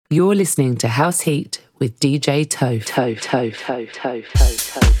You're listening to House Heat with DJ Toph.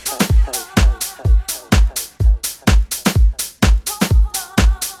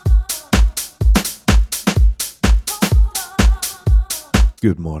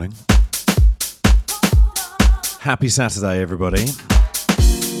 Good morning. Happy Saturday, everybody.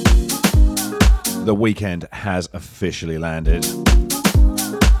 The weekend has officially landed.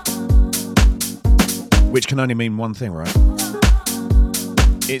 Which can only mean one thing, right?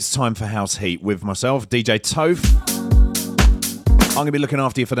 It's time for House Heat with myself, DJ Toph. I'm going to be looking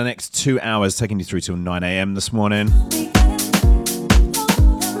after you for the next 2 hours, taking you through till 9 a.m. this morning.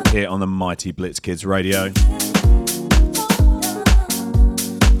 Here on the mighty Blitz Kids Radio.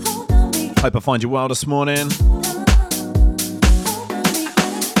 Hope I find you well this morning.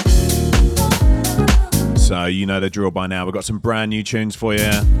 So you know the drill by now. We've got some brand new tunes for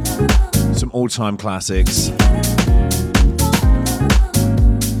you. Some all-time classics.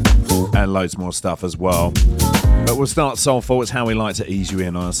 And loads more stuff as well. But we'll start soulful. It's how we like to ease you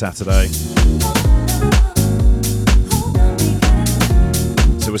in on a Saturday.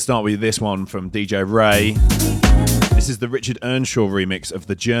 So we'll start with this one from DJ Ray. This is the Richard Earnshaw remix of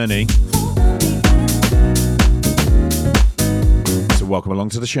The Journey. So welcome along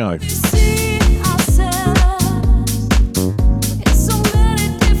to the show.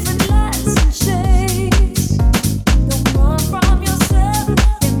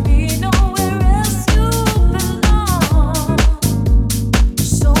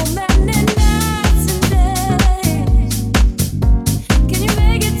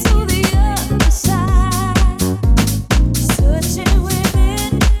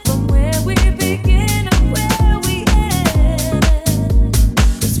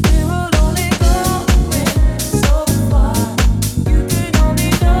 We're all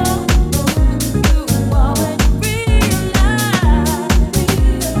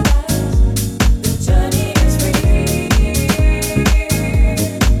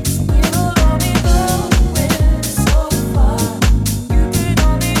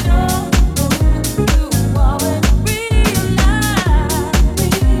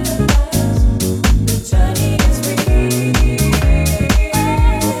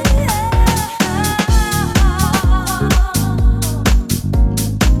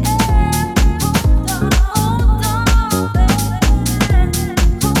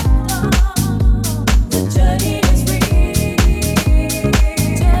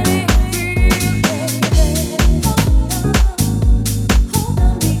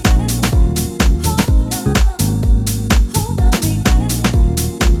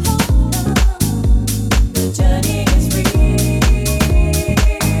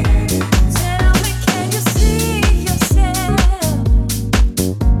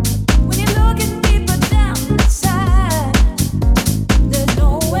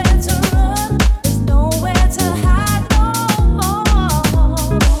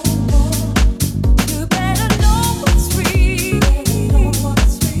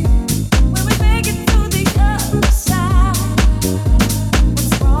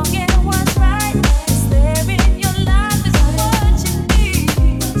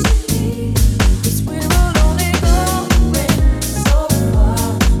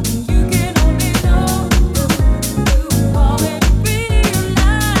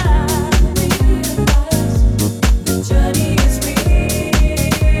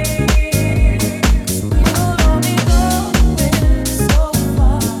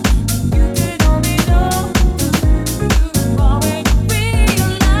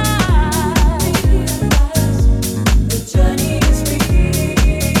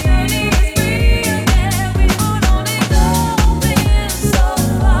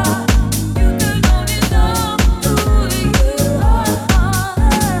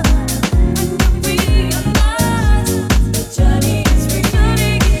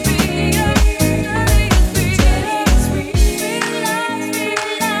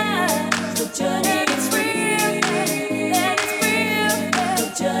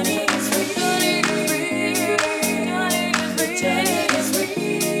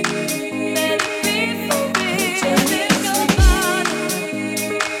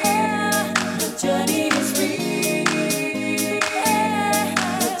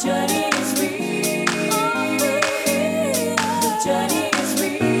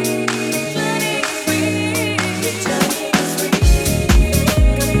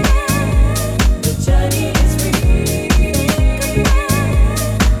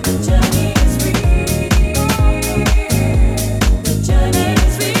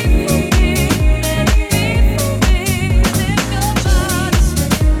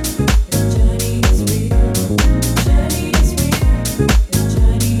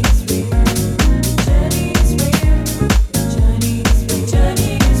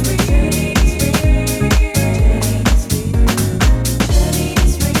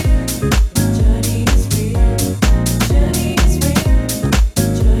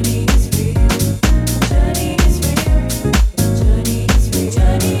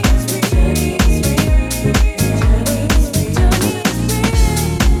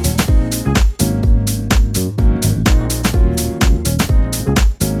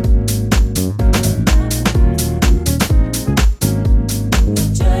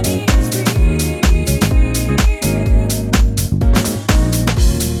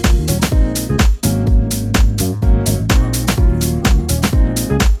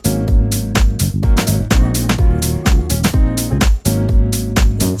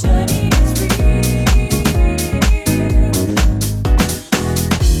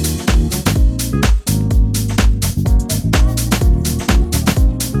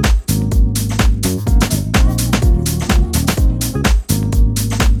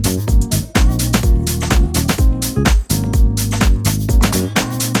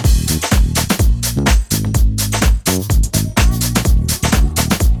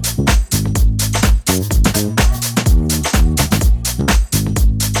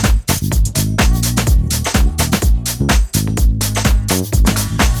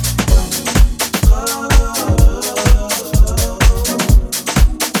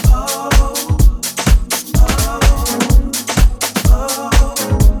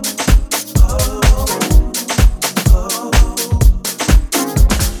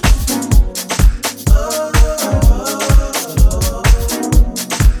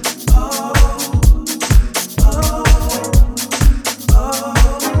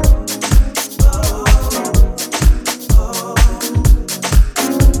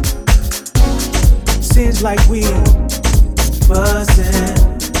like we fussing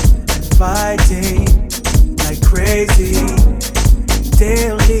and fighting like crazy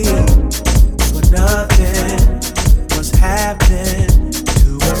daily, but nothing was happening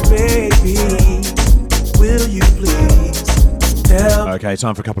to us, baby. Will you please tell me? Okay,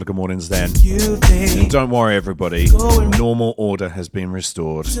 time for a couple of good mornings then. You think And don't worry, everybody. Normal order has been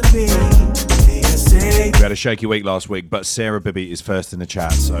restored. to me? They say We had a shaky week last week, but Sarah Bibby is first in the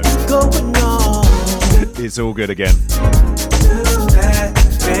chat, so going on. it's all good again. Do that,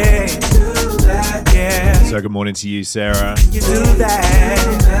 babe. Do that, yeah. So good morning to you, Sarah. You do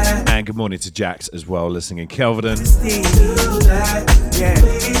that. And good morning to Jax as well, listening in Kelvedon. Steve, do that, yeah.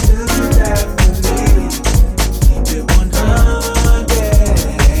 Please do that for me. Keep it 100.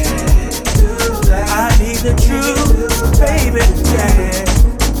 Do that. I need the truth, baby, yeah.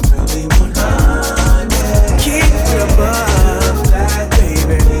 Really 100. Keep it above that,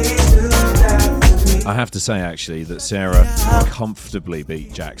 baby. Do that for me. I have to say, actually, that Sarah comfortably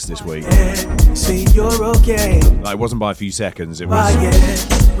beat Jax this week. See, you're okay. Like, it wasn't by a few seconds. It Why, was, yeah.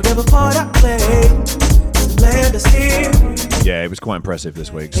 Whatever part I play, land us here. yeah, it was quite impressive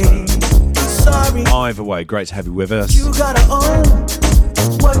this week. So, Sorry, either way, great to have you with us. you gotta own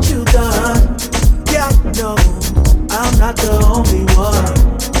what you done. Yeah, no, I'm not the only one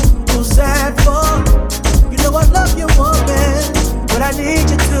who's sad for. You know I love you, woman, but I need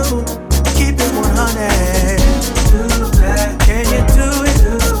you to keep it 100. Do that. Can you do it?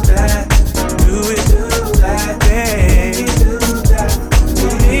 Do that. Do it. Do that, babe. Do that.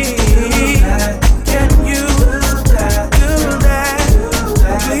 Please. Can you do that? Do that.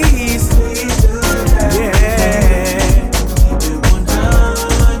 Please. Yeah. Keep it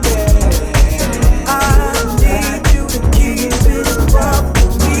 100. I need you to keep it up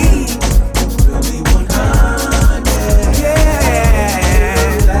for me. Really 100.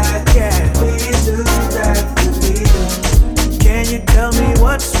 Yeah. Yeah. Please do that for me. Can you tell me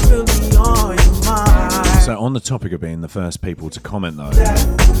what's really on your mind? So, on the topic of being the first people to comment, though,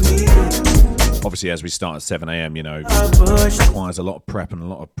 obviously, as we start at 7 a.m., you know, requires a lot of prep and a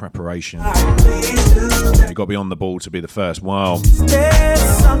lot of preparation. You've got to be on the ball to be the first. Well, There's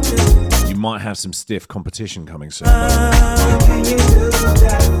something. you might have some stiff competition coming soon. Can you do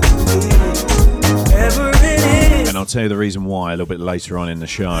that for me? Whatever it is. And I'll tell you the reason why a little bit later on in the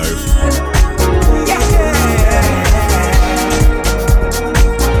show. Yeah.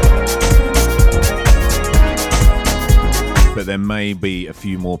 But there may be a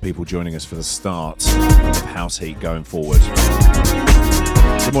few more people joining us for the start of House Heat going forward.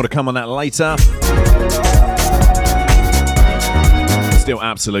 Some more to come on that later. Still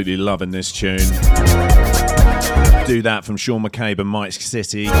absolutely loving this tune. Do That from Sean McCabe and Mike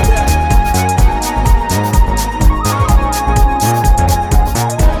City.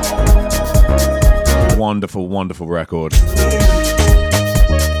 Wonderful, wonderful record.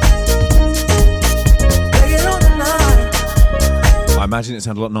 I imagine it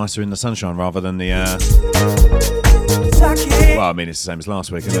sounded a lot nicer in the sunshine rather than the, well, I mean, it's the same as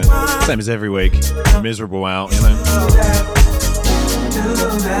last week, isn't it? Same as every week. Miserable out, you know.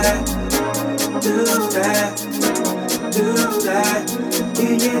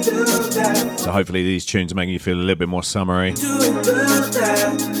 So hopefully these tunes are making you feel a little bit more summery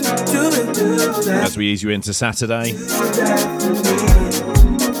as we ease you into Saturday.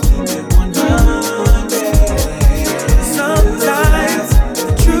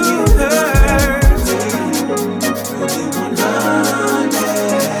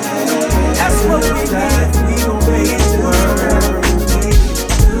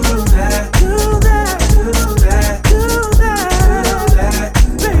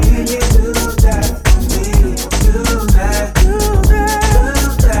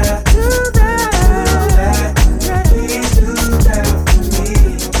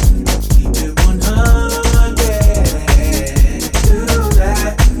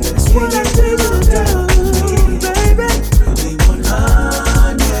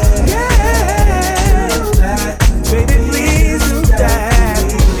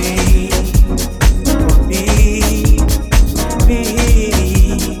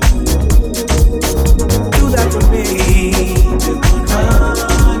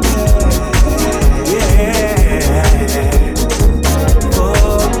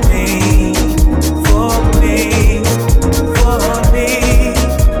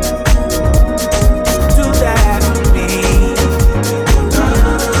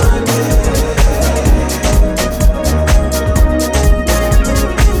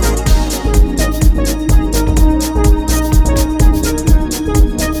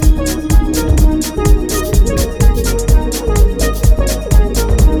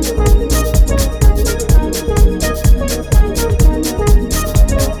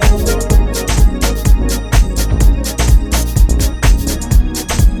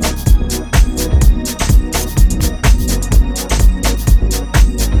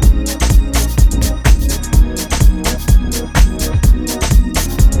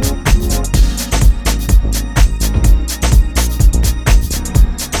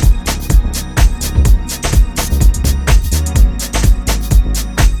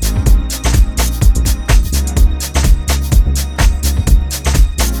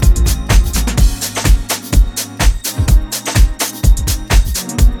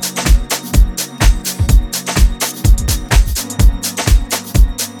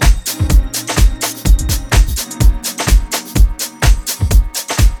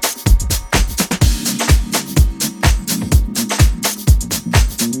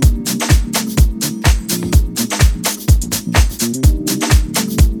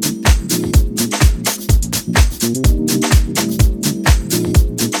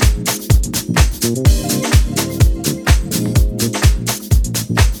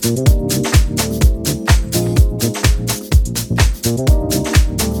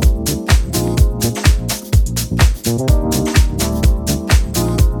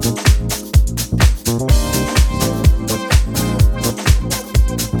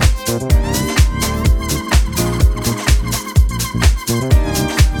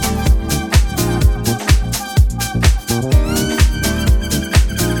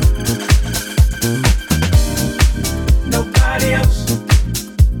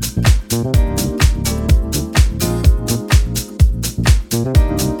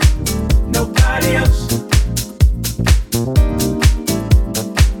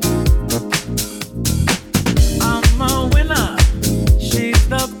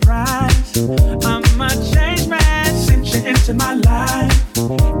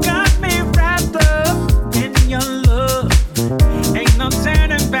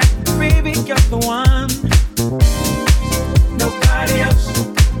 the one. Nobody else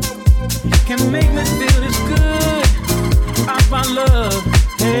can make me feel this good about love.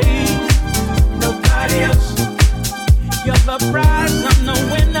 Hey, nobody else. You're the prize, I'm the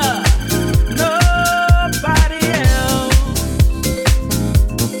winner. Nobody else.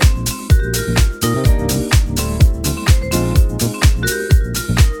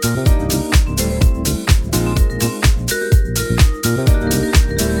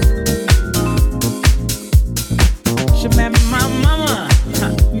 She met my mama,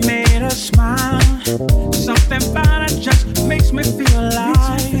 made her smile. Something about her just makes me feel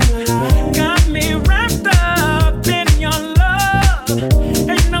alive. Got me wrapped up in your love.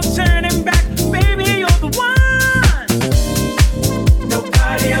 Ain't no turning back, baby, you're the one.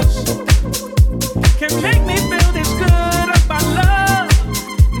 Nobody else can make me feel this good about love.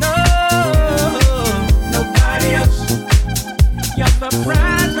 No, nobody else. You're the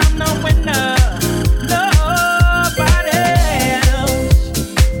prize, I'm the winner. Nobody else.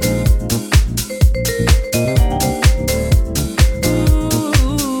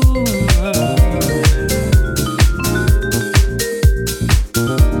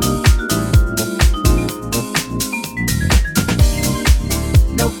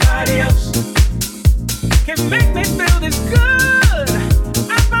 Nobody else can make me feel this good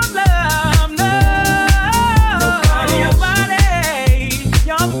about love. No, nobody else.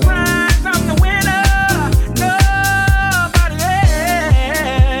 You're the prize, I'm the winner. Nobody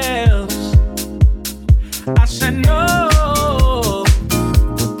else. I said no.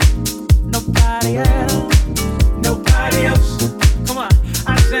 Nobody else. Nobody else. Come on. I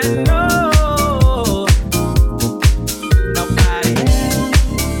said no. Nobody else.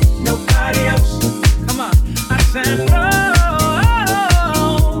 Nobody else. Come on. I said no.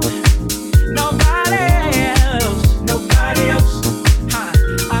 Nobody else. Nobody else. Huh.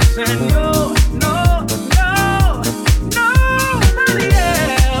 I said no, no, no, nobody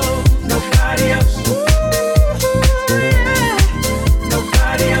else. Nobody else. Ooh, yeah.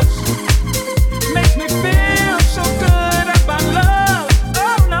 Nobody else makes me feel so good about love.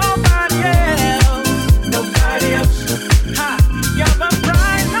 Oh, nobody else. Nobody else. Ha, you're the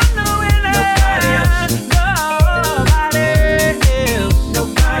prize, I'm the winner. Nobody else. Nobody else.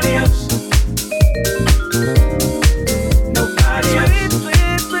 Nobody else. Nobody else.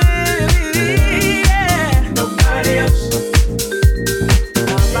 Sweet, sweet, sweet, yeah. Nobody else.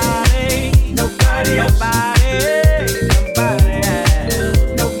 Nobody. Nobody else. Nobody.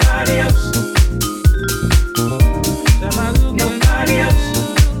 Nobody else. Nobody else. Nobody else.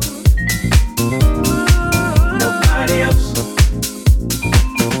 Nobody else.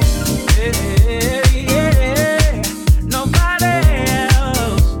 Yeah, yeah. Nobody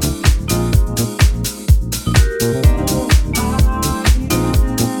else.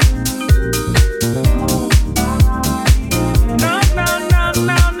 No, no, no,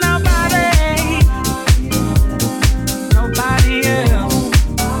 no, nobody. Nobody else.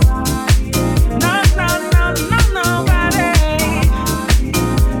 No, no, no, no, nobody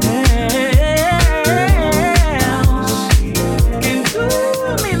else can do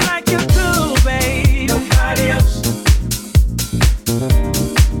me like you do, babe. Nobody else.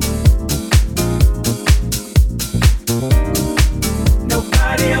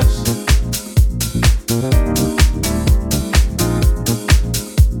 Nobody else.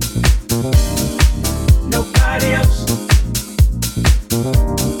 Nobody else.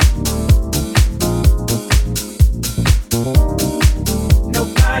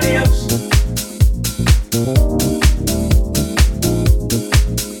 Nobody else.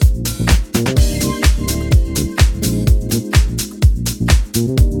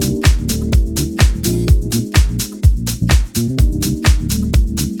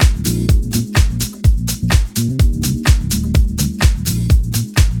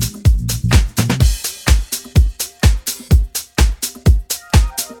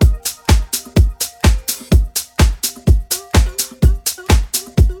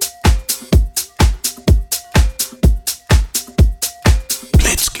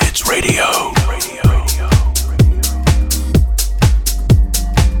 Blitzkids Radio.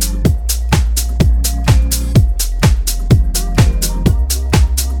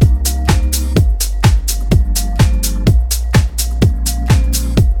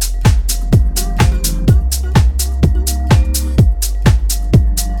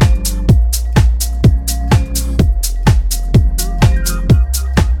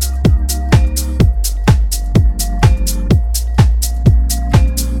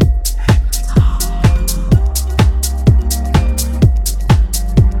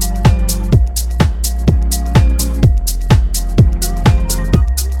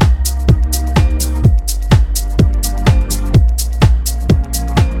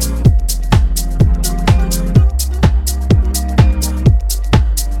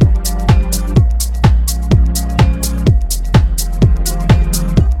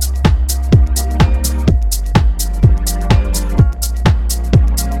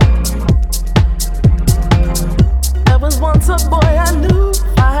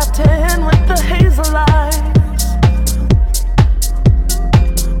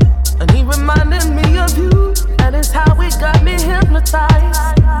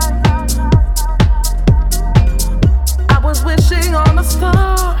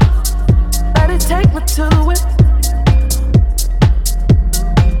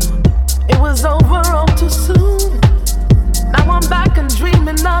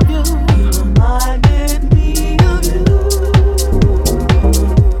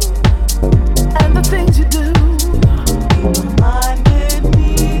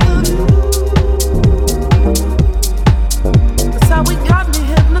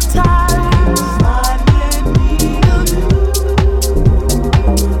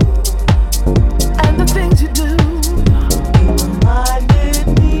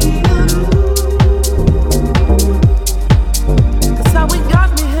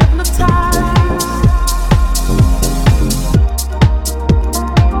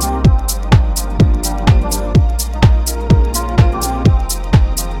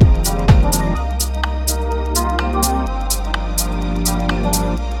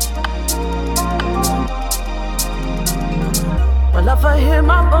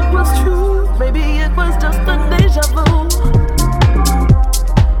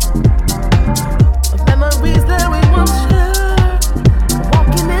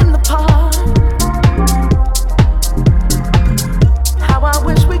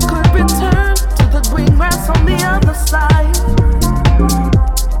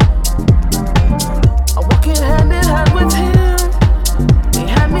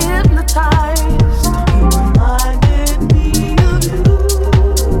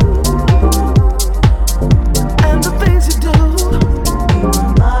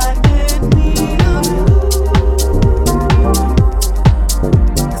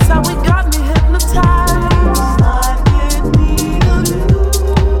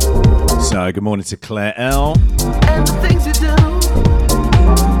 Good morning to Claire L,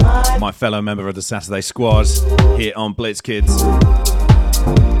 my fellow member of the Saturday Squad here on Blitz Kids. So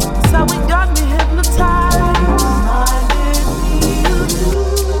we got me hypnotized.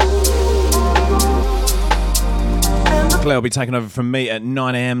 Claire will be taking over from me at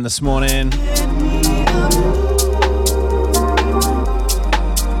 9 a.m. this morning. So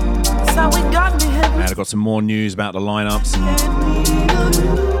we got me hypnotized. And I've got some more news about the lineups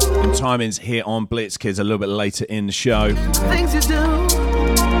and timings here on Blitz Kids a little bit later in the show. Things you do.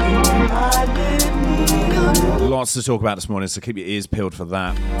 Lots to talk about this morning, so keep your ears peeled for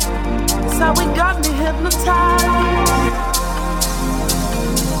that. So we got me hypnotized.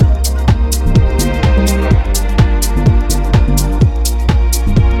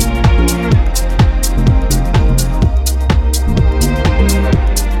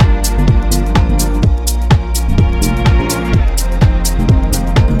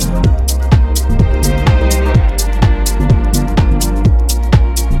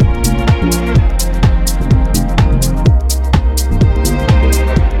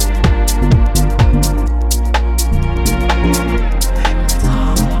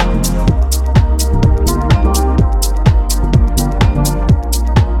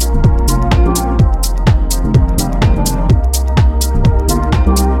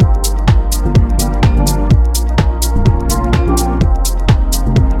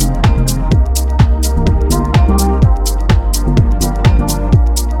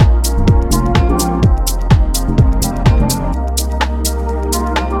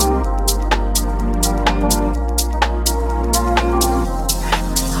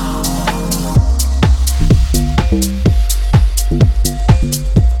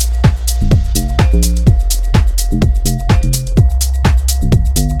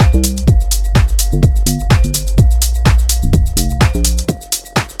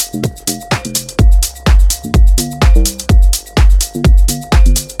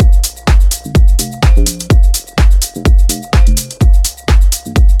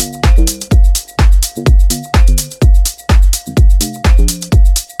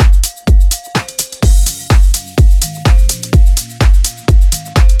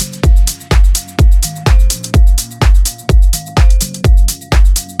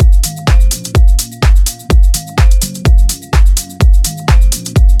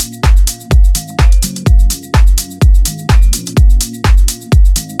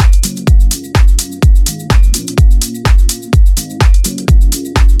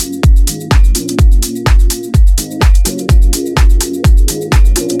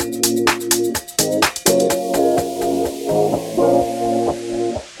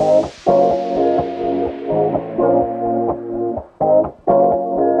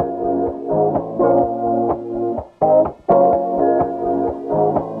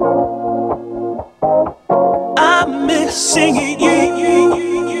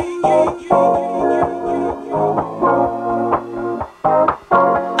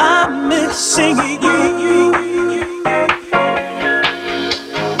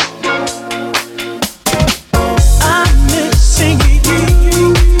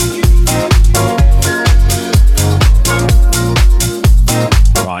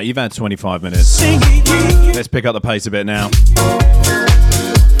 you've had 25 minutes. Let's pick up the pace a bit now.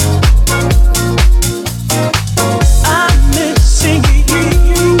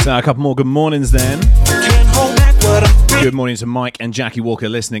 So a couple more good mornings then. Good morning to Mike and Jackie Walker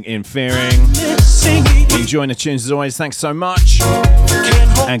listening in Fearing. Enjoying the tunes as always, thanks so much.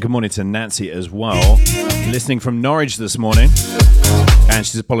 And good morning to Nancy as well, listening from Norwich this morning. And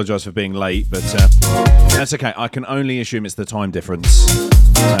she's apologised for being late, but that's okay. I can only assume it's the time difference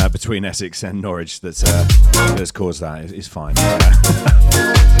between Essex and Norwich that's caused that. It's fine.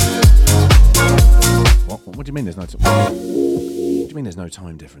 What do you mean there's no time? What do you mean there's no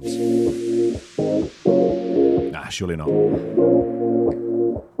time difference? Nah, surely not.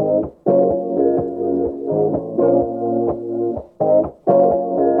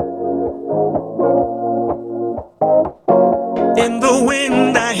 In the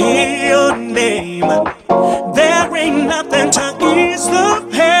wind I hear your name. There ain't nothing to ease the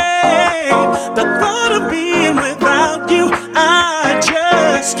pain. The thought of being without you I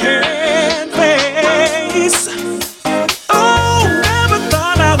just can't face. Oh, never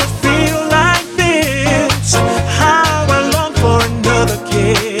thought I would feel like this. How I long for another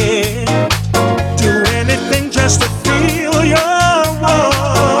kid. Do anything just to feel your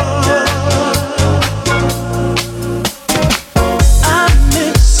warmth. I'm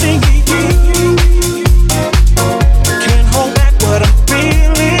missing you. Can't hold back what I'm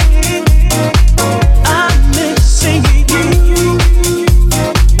feeling. I'm missing you.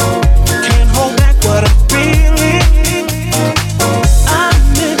 Can't hold back what I'm feeling. I'm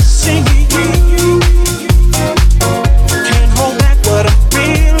missing you. Can't hold back what I'm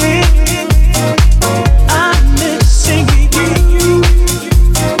feeling. I'm missing you.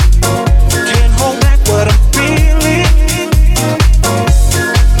 Can't hold back what I'm feeling.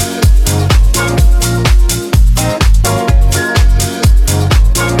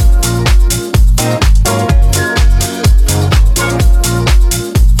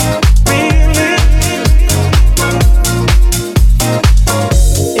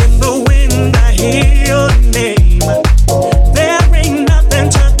 In the wind I hear your name. There ain't nothing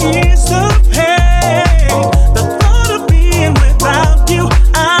to ease the pain. The thought of being without you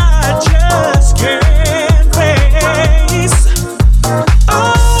I just can't face.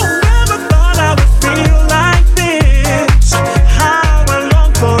 Oh, never thought I would feel like this. How I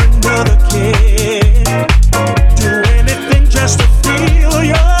long for another kid. Do anything just to feel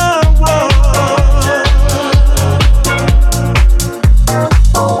your warmth.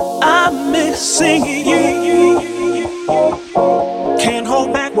 I'm missing you. Can't hold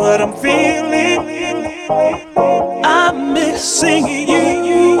back what I'm feeling. I'm missing you.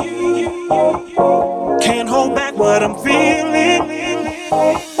 Can't hold back what I'm feeling.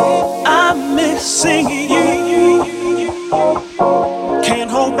 I'm missing you.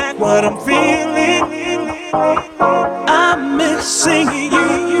 Can't hold back what I'm feeling. I'm missing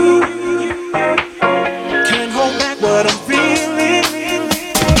you. Can't hold back what I'm feeling.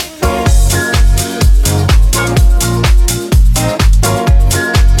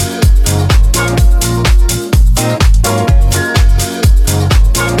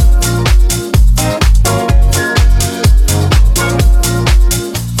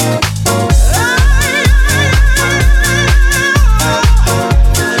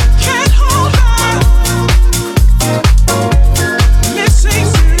 Can't hold back. Missing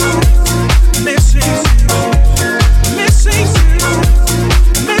you. Missing you. Missing you.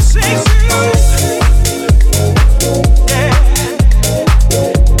 Missing you. Yeah.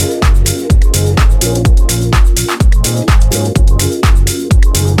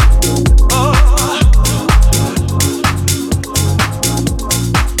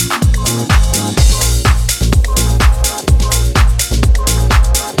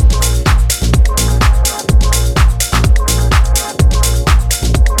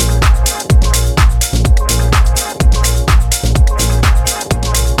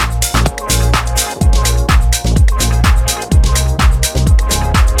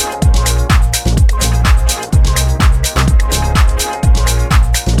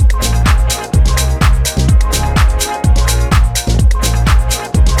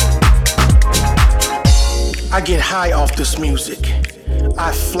 I get high off this music.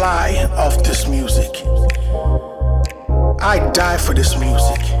 I fly off this music. I die for this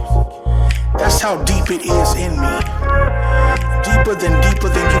music. That's how deep it is in me. Deeper than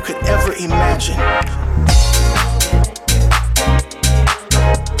you could ever imagine.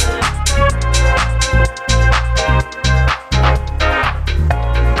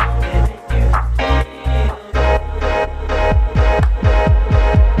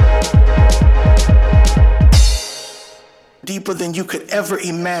 deeper than you could ever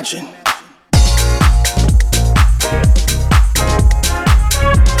imagine.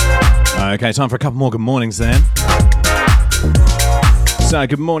 Okay, time for a couple more good mornings then. So,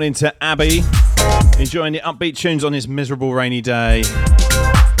 good morning to Abby. Enjoying the upbeat tunes on this miserable rainy day. Do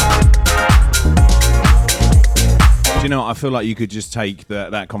you know what? I feel like you could just take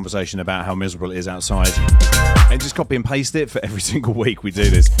that conversation about how miserable it is outside and just copy and paste it for every single week we do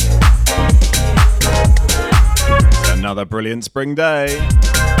this. Another brilliant spring day.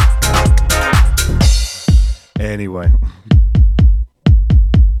 Anyway.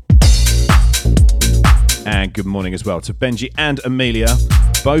 And good morning as well to Benji and Amelia,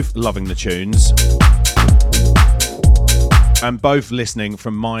 both loving the tunes. And both listening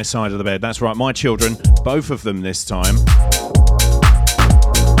from my side of the bed. That's right, my children, both of them this time.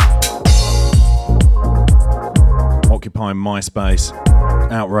 Occupying my space.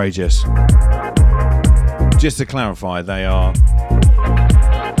 Outrageous. Just to clarify, they are,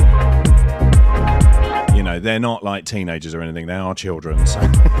 you know, they're not like teenagers or anything, they are children. So.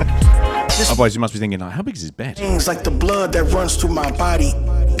 Otherwise, you must be thinking, like, how big is his bed? Things like the blood that runs through my body,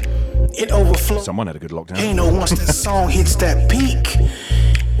 it overflows. Someone had a good lockdown. Ain't no once that song hits that peak.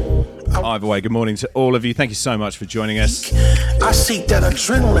 Either way, good morning to all of you. Thank you so much for joining us. I seek that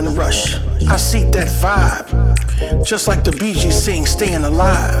adrenaline rush. I seek that vibe. Just like the Bee Gees sing, staying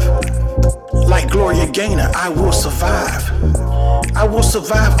alive. Like Gloria Gaynor, I will survive. I will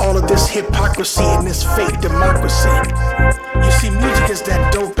survive all of this hypocrisy and this fake democracy. You see, music is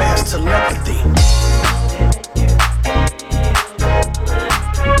that dope ass telepathy.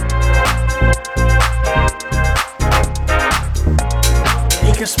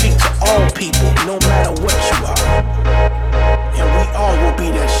 It can speak to all people, no matter what you are. And we all will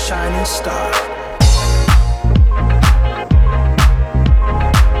be that shining star.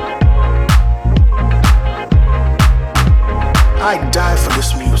 I die for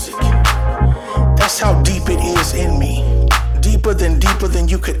this music. That's how deep it is in me. Deeper than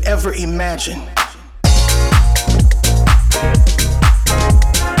you could ever imagine.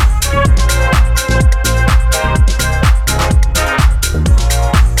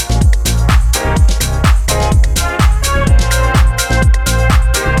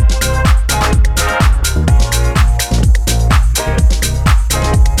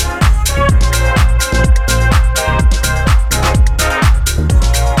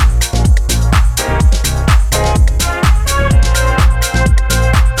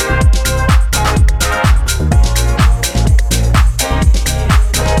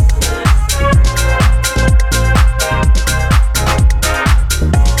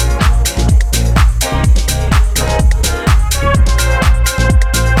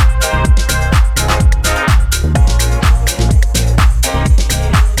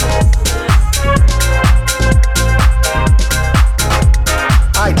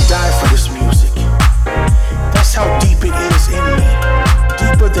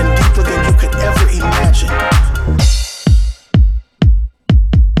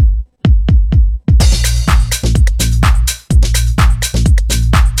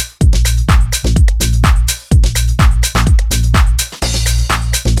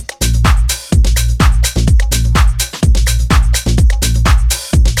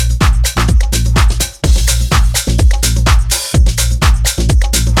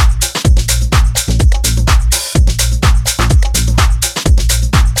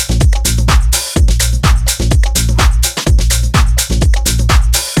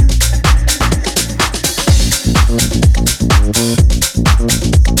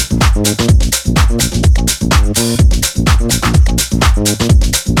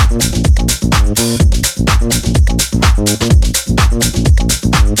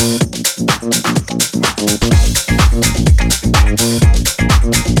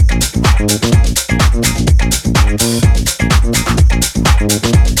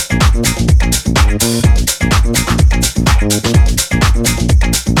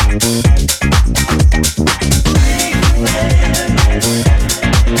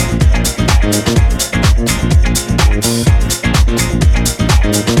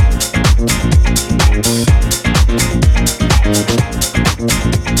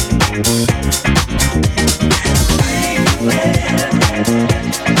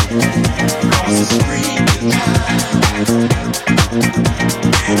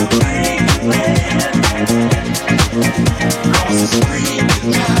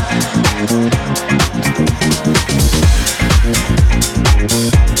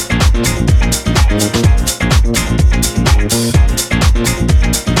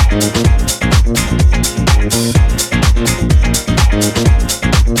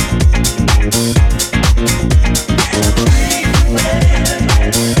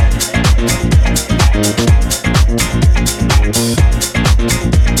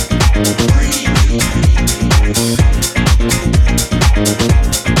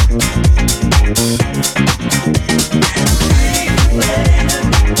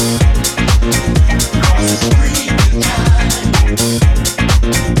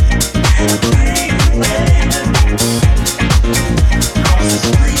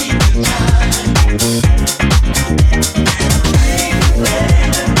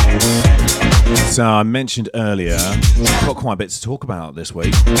 So I mentioned earlier, I've got quite a bit to talk about this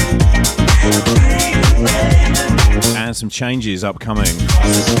week. And some changes upcoming.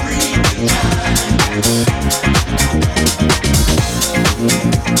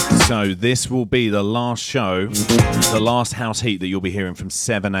 So this will be the last show, the last House Heat that you'll be hearing from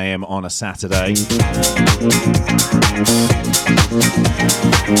 7 a.m. on a Saturday.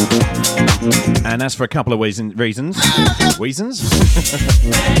 And that's for a couple of reasons.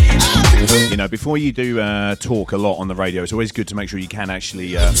 You know, before you do talk a lot on the radio, it's always good to make sure you can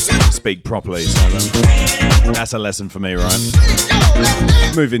actually speak properly. So that's a lesson for me,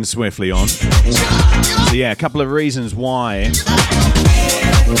 right? Moving swiftly on. So yeah, a couple of reasons why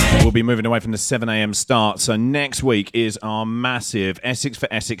we'll be moving away from the 7 a.m. start. So next week is our massive Essex for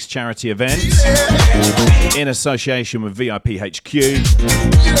Essex charity event in association with VIP HQ.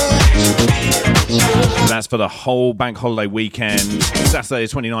 That's for the whole bank holiday weekend, Saturday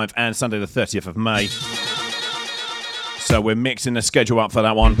the 29th and Sunday the 30th of May. So we're mixing the schedule up for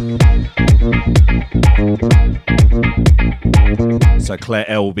that one. So Claire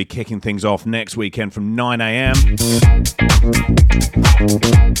L will be kicking things off next weekend from 9 a.m.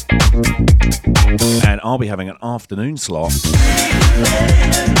 And I'll be having an afternoon slot.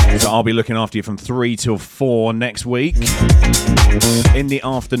 So I'll be looking after you from 3 till 4 next week. In the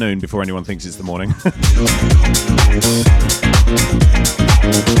afternoon, before anyone thinks it's the morning.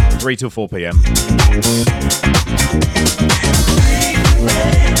 3 till 4 p.m.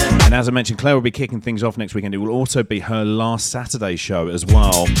 And as I mentioned, Claire will be kicking things off next weekend. It will also be her last Saturday show as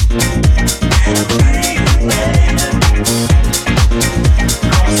well.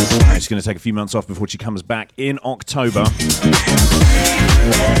 And she's going to take a few months off before she comes back in October.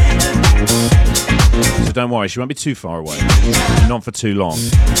 So don't worry, she won't be too far away. Not for too long.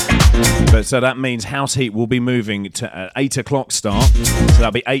 But so that means House Heat will be moving to an 8 o'clock start. So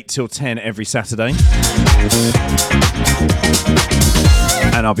that'll be 8 till 10 every Saturday.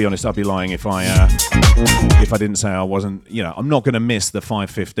 And I'll be honest, I'd be lying if I didn't say I wasn't, you know, I'm not going to miss the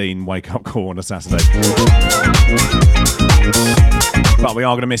 5:15 wake-up call on a Saturday. But we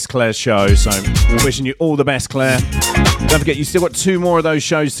are going to miss Claire's show, so wishing you all the best, Claire. Don't forget, you've still got 2 more of those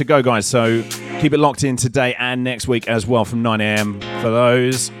shows to go, guys, so keep it locked in today and next week as well from 9 a.m. for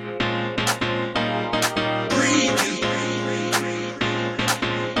those.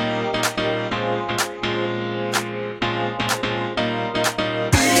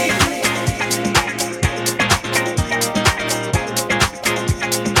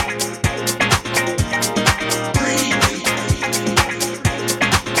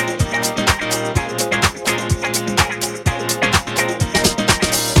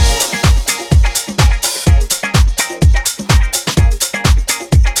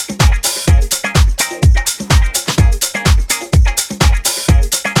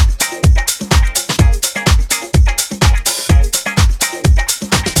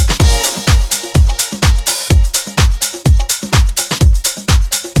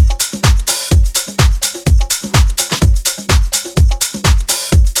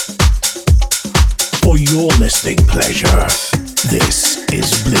 Pleasure. This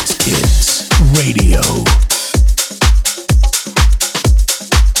is Blitz Kids Radio.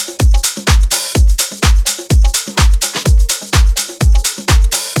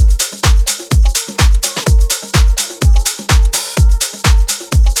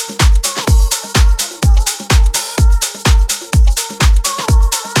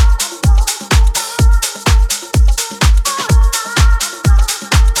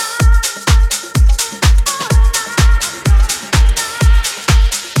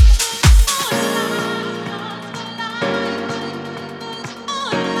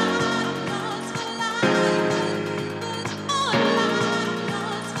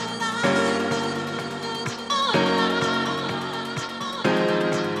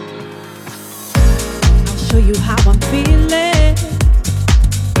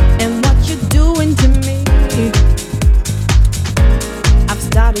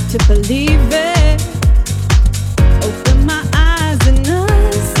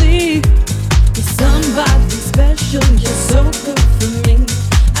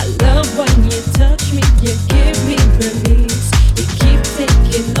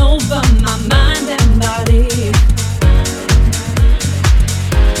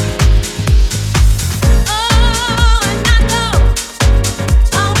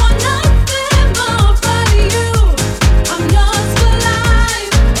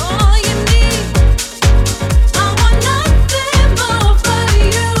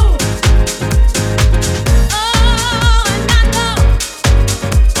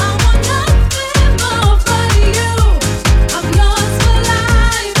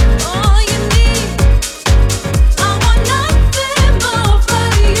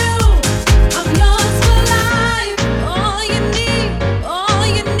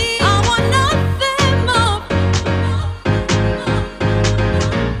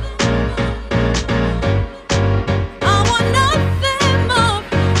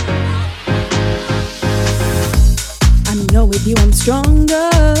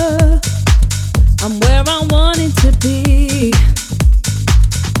 stronger. I'm where I wanted to be.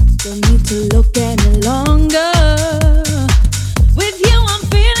 Don't need to look any longer. With you I'm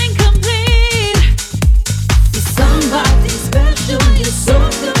feeling complete. You're somebody special, you're so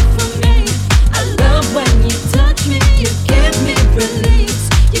good for me. I love when you touch me, you give me release.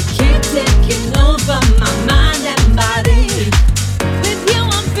 You keep taking over my mind and body. With you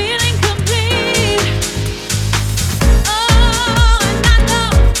I'm feeling complete. Oh, and I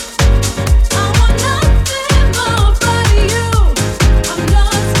know I want nothing more but you. I'm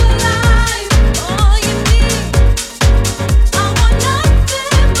yours for life, all you need. I want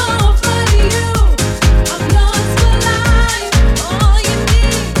nothing more but you. I'm yours for life, all you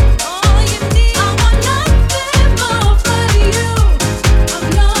need, all you need. I want nothing more but you. I'm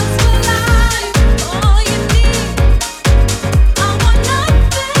yours for life, all you need. I want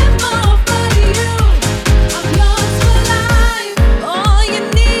nothing more but you. I'm yours for life, all you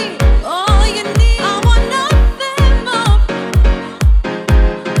need, all you need. I want nothing more.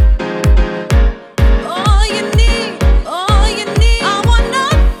 All you need, all you need. I want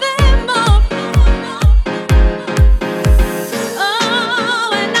nothing more.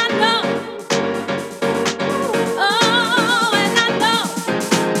 Oh, and I know. Oh, and I know.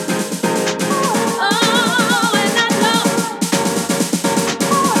 Oh, and I know.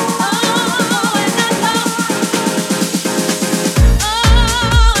 Oh, and I know.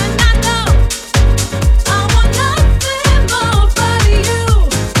 Oh, and I know. I want nothing more but you.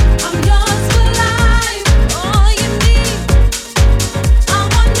 I'm yours for life, all you need. I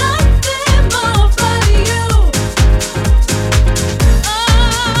want nothing more but you.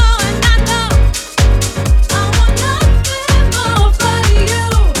 Oh, and I know. I want nothing more but you.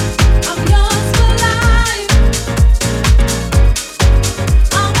 I'm yours for life.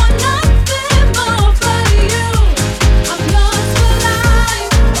 I want nothing more but you. I'm yours for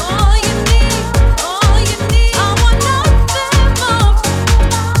life, all you need, all you need. I want nothing more.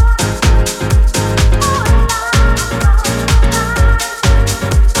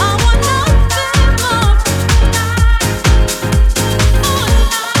 I want nothing more. I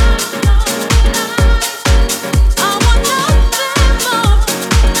want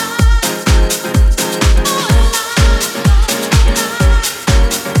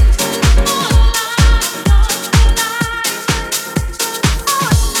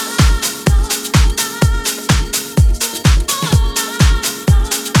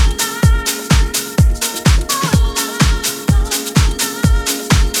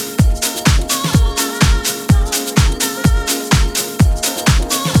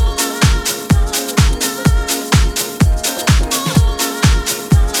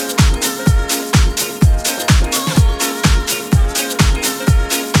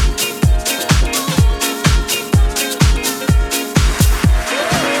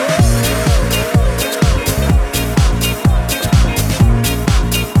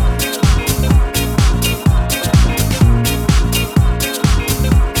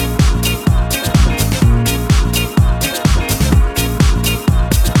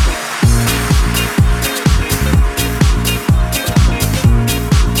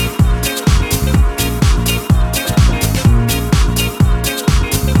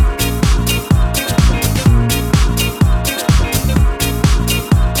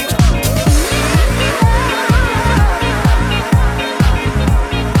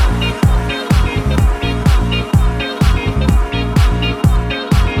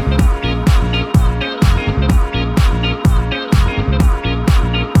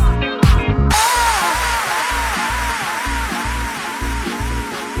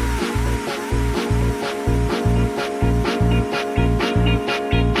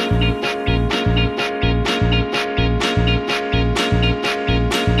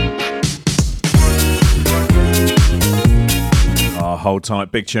Hold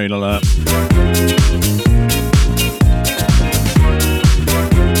tight, big tune alert.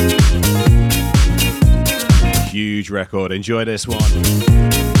 Huge record. Enjoy this one.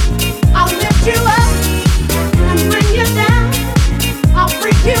 I'll lift you up and bring you down. I'll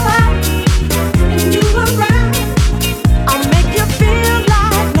freak you out and you around. I'll make you feel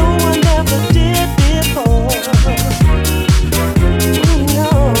like no one ever did before. No.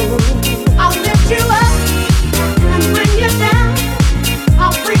 I'll lift you up and bring you down.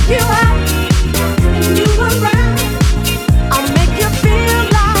 I'll freak you out and you around. I'll make you feel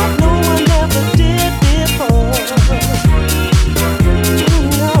like no one ever did before.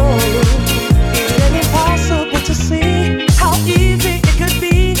 No.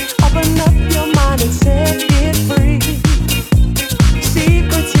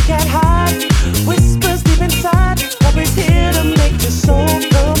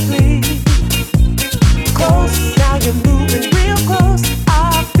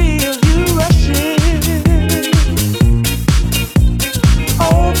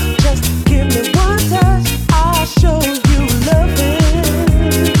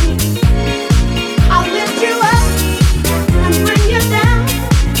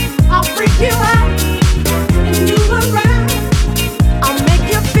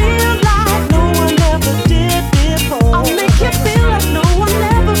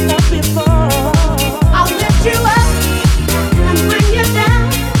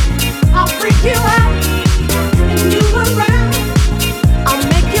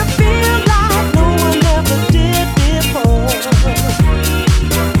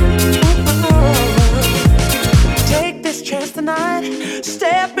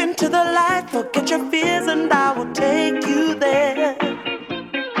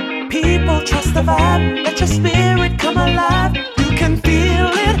 vibe. Let your spirit come alive. You can feel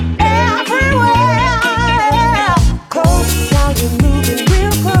it everywhere. Close, now you're moving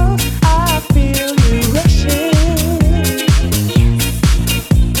real close. I feel you rushing.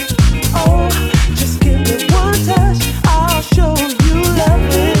 Oh, just give me one touch. I'll show you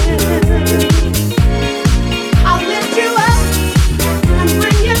loving. I'll lift you up and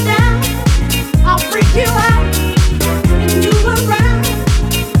bring you down. I'll freak you out and you around.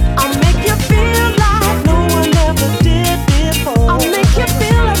 I'll make you feel like no one ever did before. I'll make you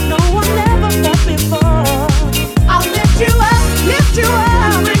feel like no one ever felt before. I'll lift you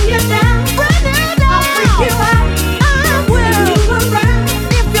up, bring you down, I'll freak you out, I will move around.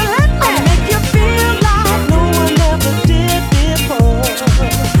 If you let me, I'll make you feel like no one ever did before.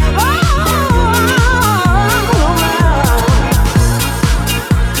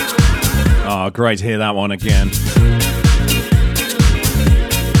 Oh, great to hear that one again.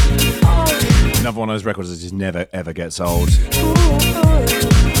 Another one of those records that just never ever gets old.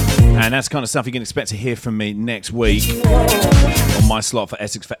 And that's the kind of stuff you can expect to hear from me next week on my slot for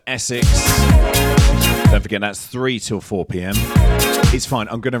Essex for Essex. Don't forget that's 3 till 4 p.m. It's fine,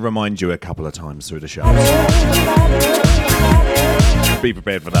 I'm going to remind you a couple of times through the show. Be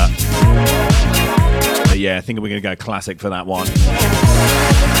prepared for that. But yeah, I think we're going to go classic for that one.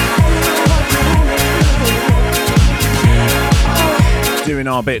 Doing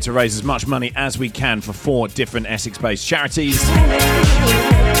our bit to raise as much money as we can for 4 different Essex-based charities.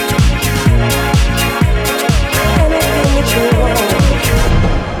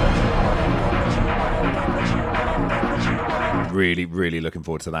 Really, really looking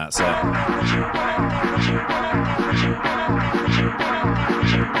forward to that set.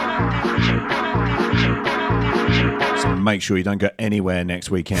 So make sure you don't go anywhere next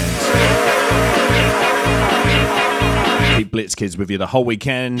weekend. Keep Blitz Kids with you the whole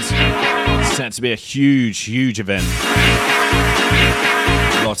weekend. It's set to be a huge, huge event.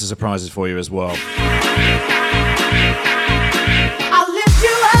 Lots of surprises for you as well. I'll lift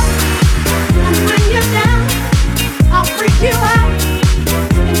you up and bring you down. I'll freak you out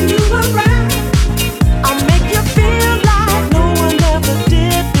and you around. I'll make you feel like no one ever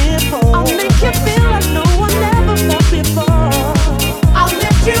did before. I'll make you feel like no one ever felt before. I'll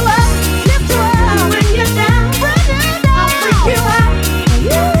lift you up and bring you down. I'll freak you out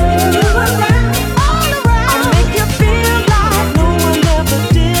and you around. All around. I'll make you feel like no one ever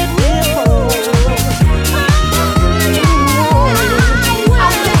did before.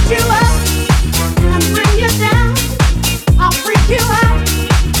 I'll lift you up and bring you down. I'll freak you out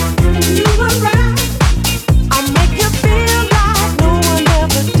and you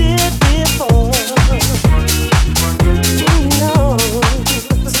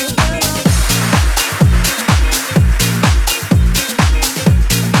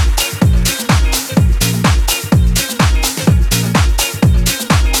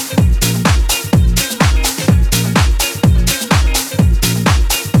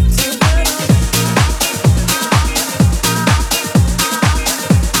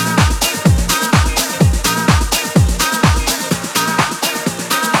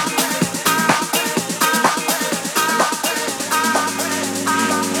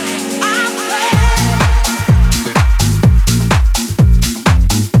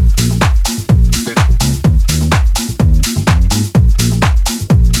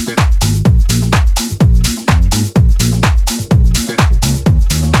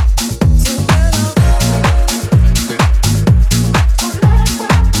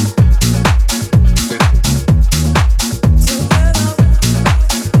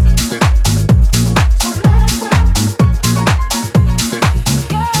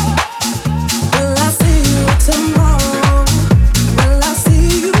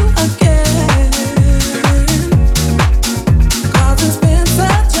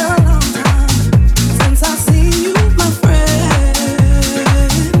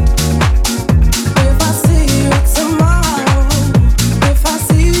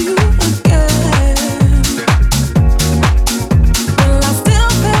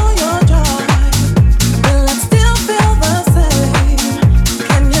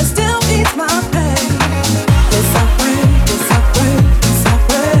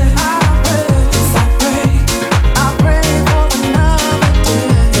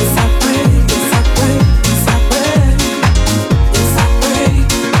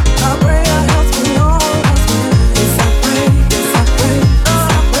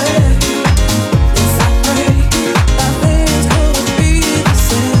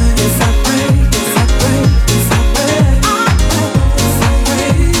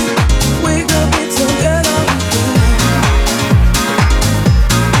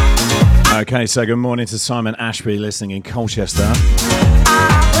Okay, so good morning to Simon Ashby listening in Colchester.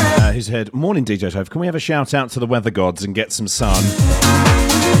 Who said, morning DJ Toph, can we have a shout out to the weather gods and get some sun?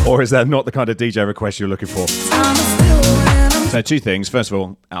 Or is that not the kind of DJ request you're looking for? So two things. First of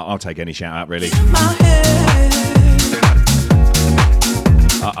all, I'll take any shout out really.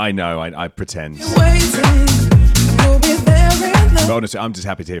 I know, I pretend. But honestly, I'm just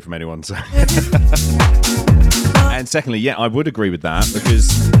happy to hear from anyone. So. And secondly, yeah, I would agree with that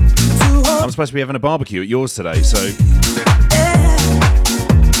because I'm supposed to be having a barbecue at yours today, so...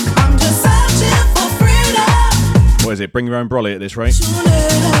 What is it? Bring your own brolly at this rate?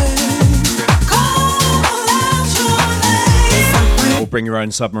 Or bring your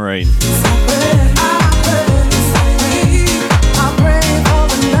own submarine?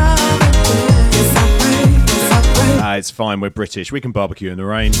 It's fine, we're British. We can barbecue in the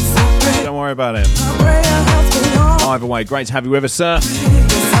rain. Don't worry about it. Either way, great to have you with us, sir.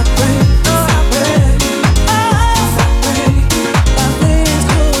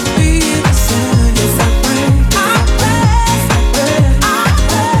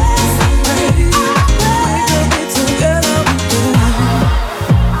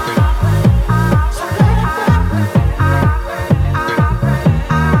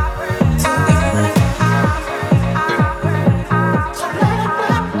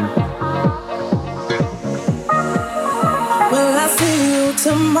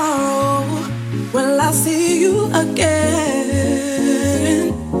 Tomorrow, will I see you again?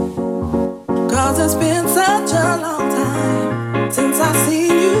 'Cause it's been such a long time since I've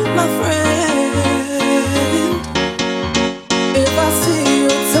seen you, my friend. If I see you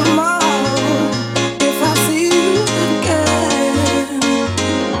tomorrow, if I see you again,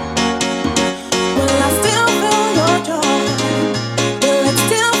 will I still feel your joy? Will it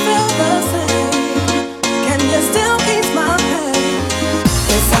still feel the same? Can you still ease my pain?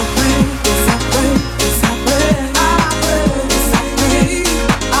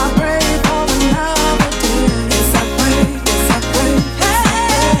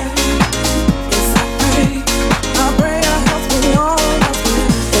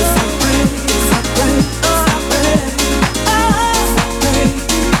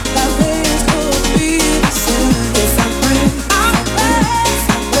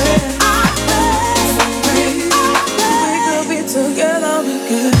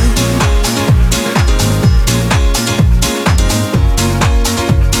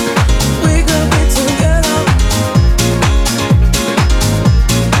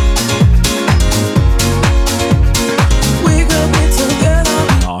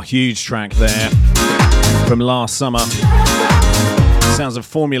 Huge track there from last summer. Sounds of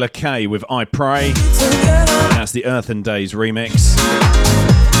Formula K with I Pray. That's the Earthen Days remix.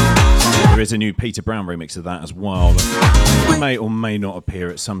 There is a new Peter Brown remix of that as well that may or may not appear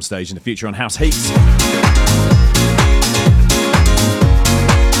at some stage in the future on House Heat.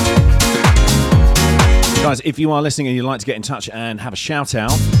 Guys, if you are listening and you'd like to get in touch and have a shout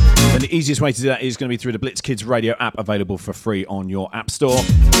out, then the easiest way to do that is going to be through the Blitz Kids Radio app, available for free on your app store.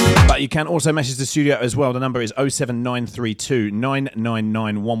 But you can also message the studio as well. The number is 07932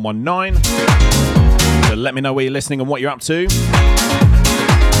 999 119. So let me know where you're listening and what you're up to.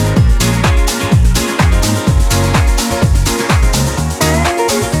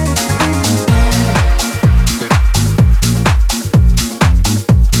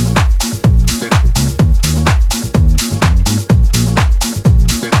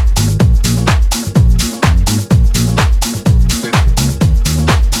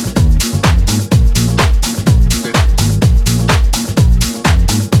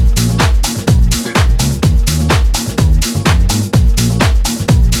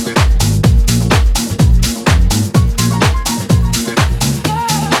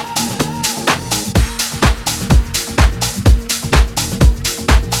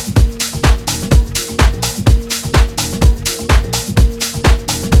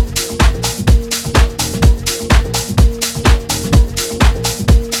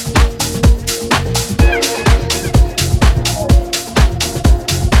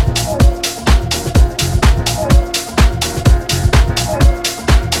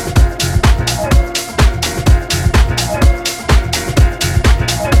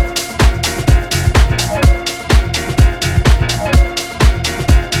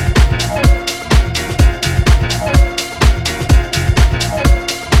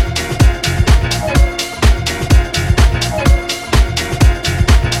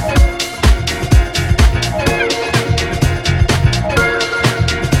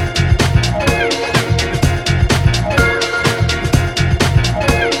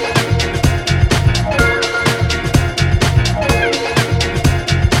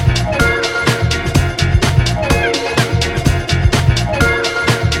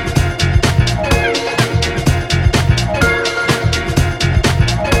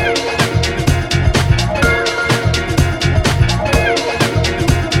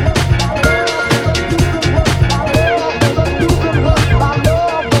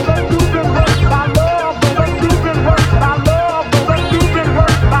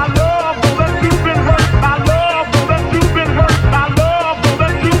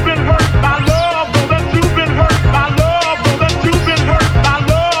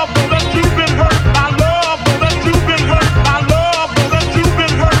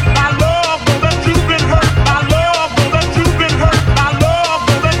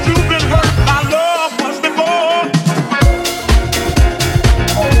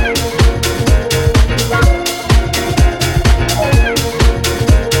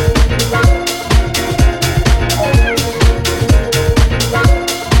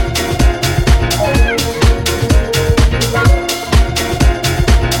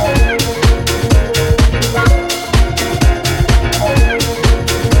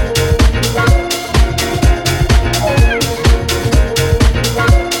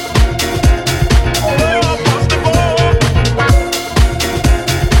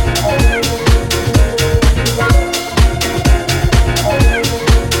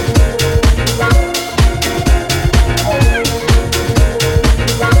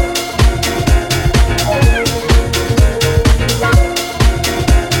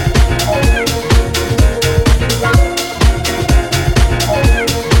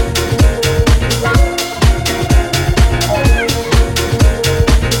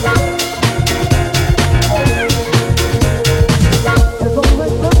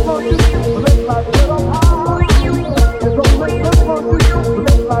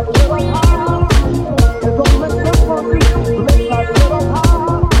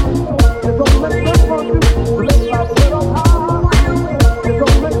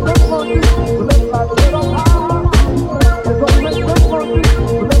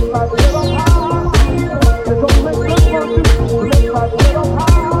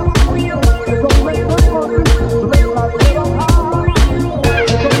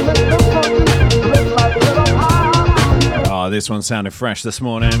 this one sounded fresh this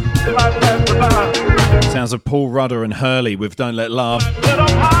morning. Sounds of Paul Rudder and Hurley with Don't Let Love.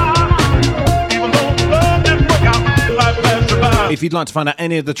 If you'd like to find out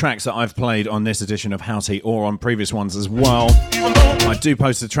any of the tracks that I've played on this edition of House Heat or on previous ones as well, I do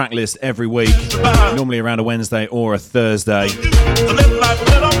post a track list every week, normally around a Wednesday or a Thursday.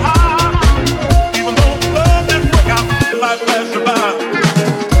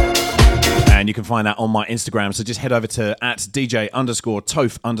 And you can find that on my Instagram, so just head over to @DJ_Toph_.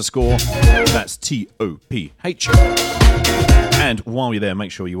 That's TOPH. And while you're there,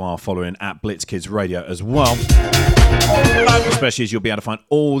 make sure you are following @BlitzKids Radio as well. Especially as you'll be able to find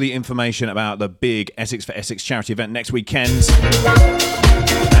all the information about the big Essex for Essex charity event next weekend.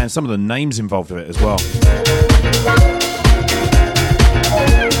 And some of the names involved with it as well.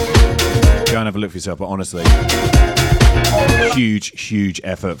 Go and have a look for yourself, but honestly, huge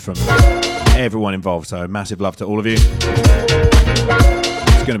effort from everyone involved, so massive love to all of you. It's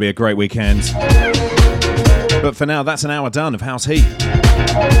going to be a great weekend. But for now, that's an hour done of House Heat.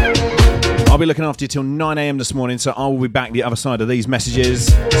 I'll be looking after you till 9 a.m. this morning, so I will be back the other side of these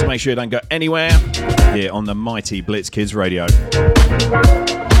messages, so make sure you don't go anywhere here on the mighty BlitzKids Radio.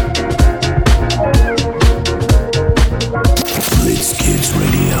 BlitzKids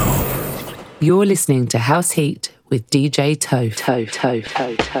Radio. You're listening to House Heat with DJ Toph.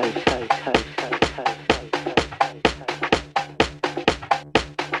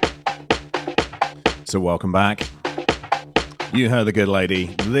 So welcome back. You heard the good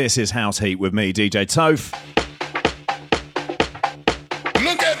lady. This is House Heat with me, DJ Toph.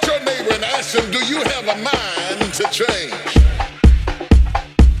 Look at your neighbor and ask him, do you have a mind to change?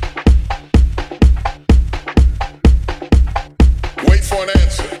 Wait for an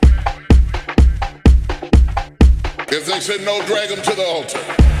answer. If they say no, drag them to the altar.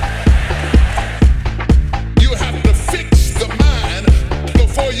 You have to fix the mind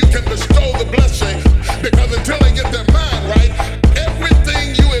before you can bestow the blessing, because until they get their mind right,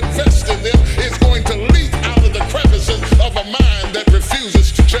 everything you invest in them is going to leak out of the crevices of a mind that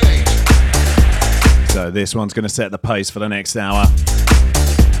refuses to change. So this one's going to set the pace for the next hour.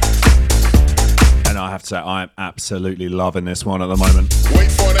 And I have to say, I'm absolutely loving this one at the moment.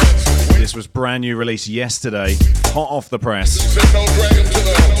 Wait for an answer. This was brand new release yesterday, hot off the press. Say no, drag them to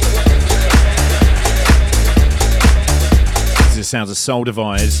the altar. This is sounds of Soul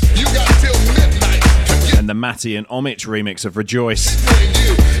Devise You got till midnight to get and the Matty and Omich remix of Rejoice.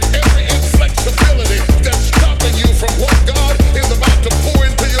 you. Every inflexibility that's stopping you from what God is about to pour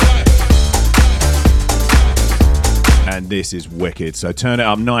into your life. And this is wicked, so turn it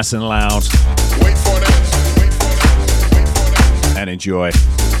up nice and loud Wait for an answer. Wait for an answer. Wait for an answer. and enjoy. If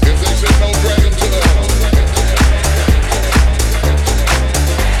they say no, drag them to the altar.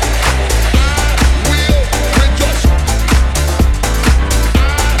 I will rejoice. I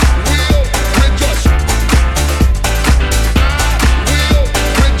will rejoice. I will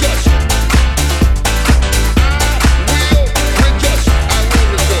rejoice. I will rejoice. I will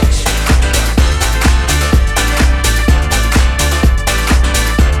rejoice.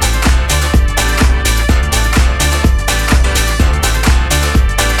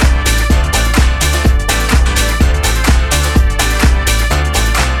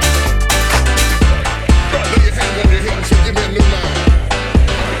 Lay your hand on your hip and say, give me a new mind.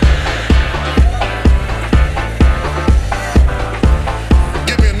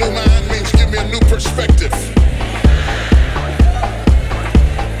 Give me a new mind means give me a new perspective.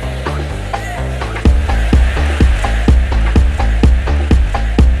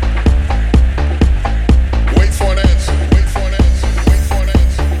 Wait for an answer. Wait for an answer. Wait for an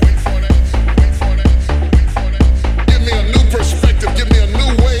answer. Wait for an answer. Wait for an answer. Wait for an answer. Give me a new perspective. Give me a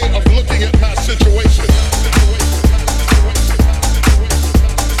new way of looking at my situation. Will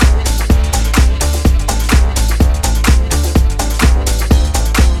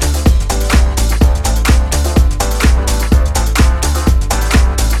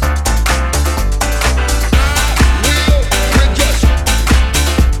rejoice.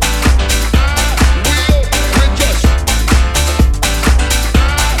 Will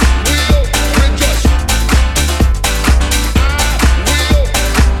rejoice. Will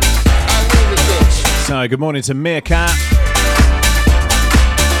rejoice. I will rejoice. So good morning to Meerkat.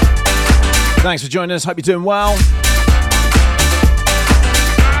 Thanks for joining us, hope you're doing well.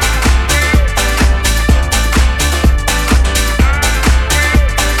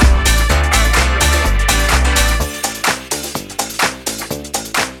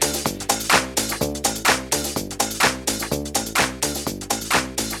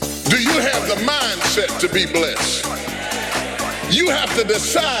 Do you have the mindset to be blessed? You have to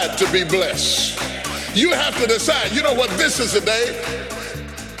decide to be blessed. You have to decide, you know what, this is the day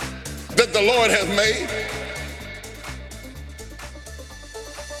that the Lord has made.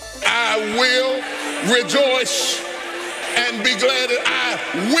 I will rejoice and be glad that I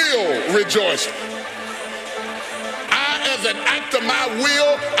will rejoice. As an act of my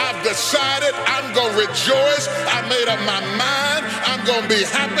will, I've decided I'm going to rejoice. I made up my mind. I'm going to be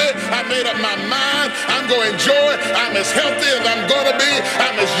happy. I made up my mind. I'm going to enjoy. I'm as healthy as I'm going to be.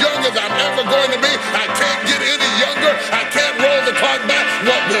 I'm as young as I'm ever going to be. I can't get any younger. I can't roll the clock back.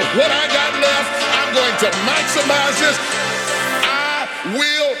 What I got left, I'm going to maximize this. I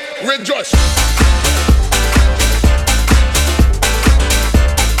will rejoice.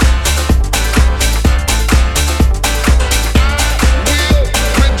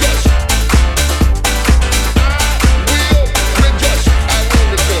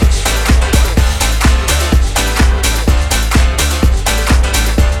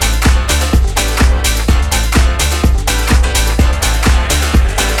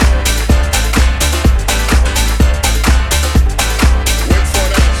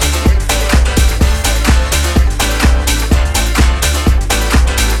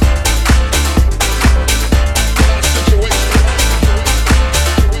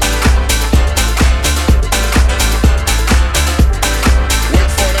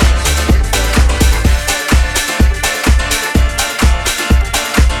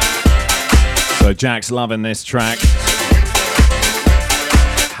 Jack's loving this track.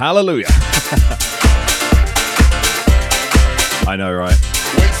 Hallelujah. I know, right?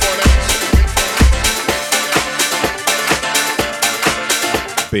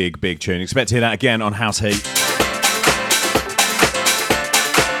 Big tune. Expect to hear that again on House Heat.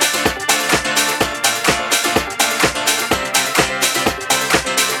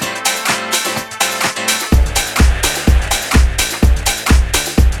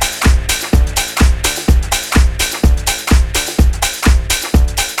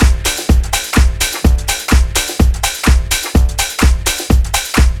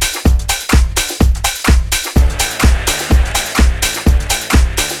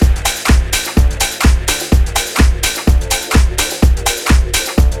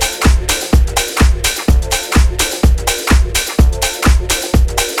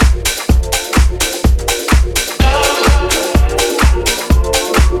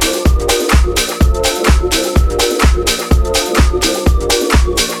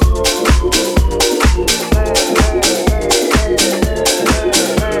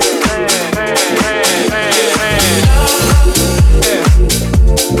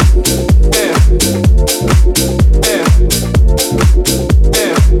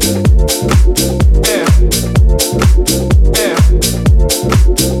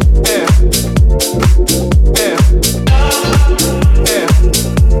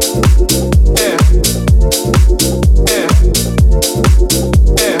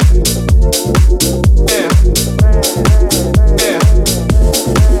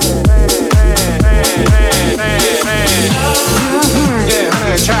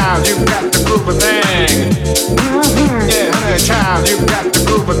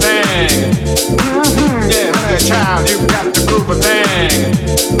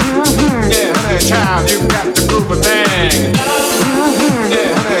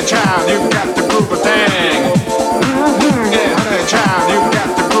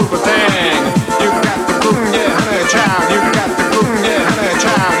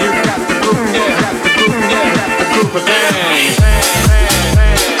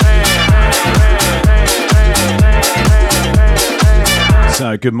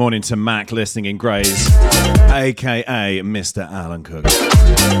 Good morning to Mac listening in Grays, aka Mr. Alan Cook.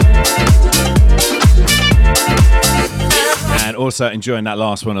 And also enjoying that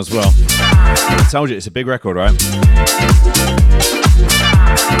last one as well. I told you it's a big record, right?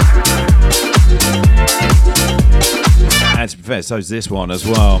 And to be fair, so's this one as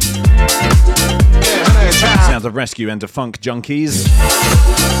well. Sounds of Rescue and Defunct Junkies.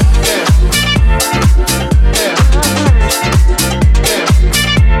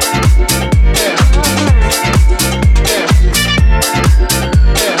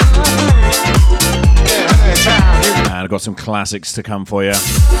 And I've got some classics to come for you.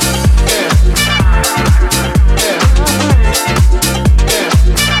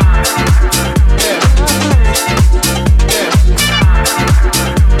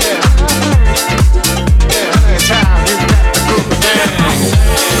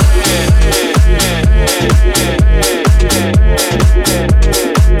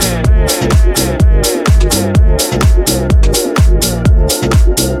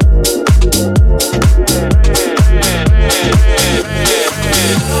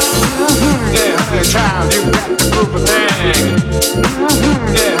 Child.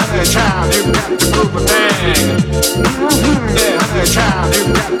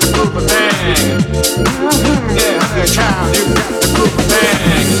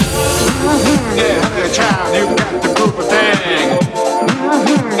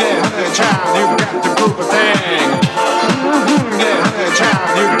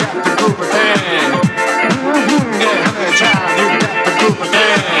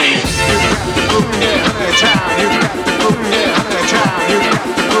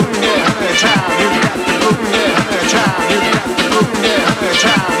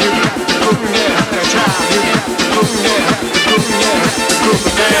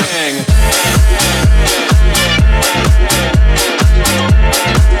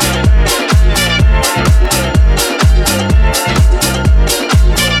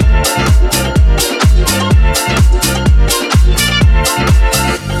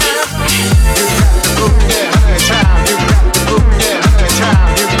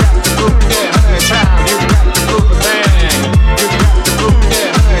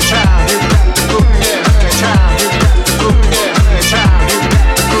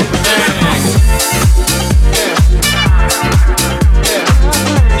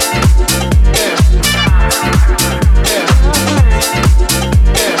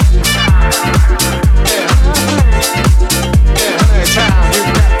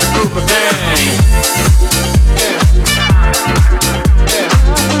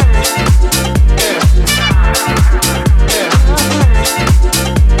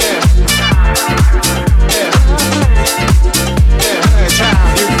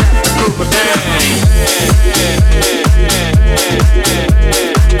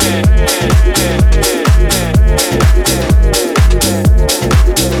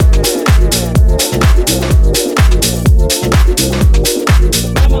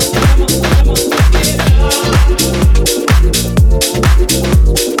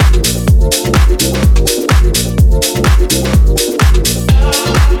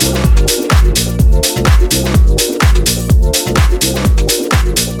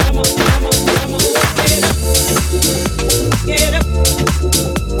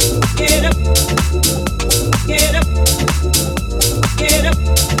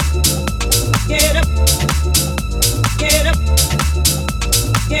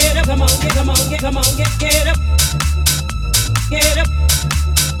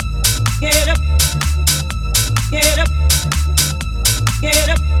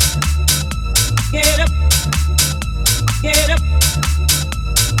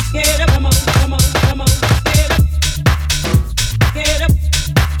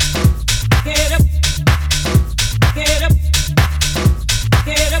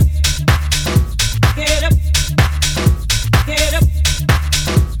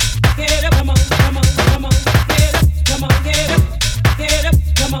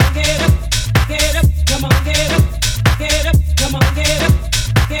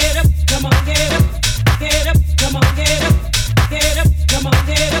 Come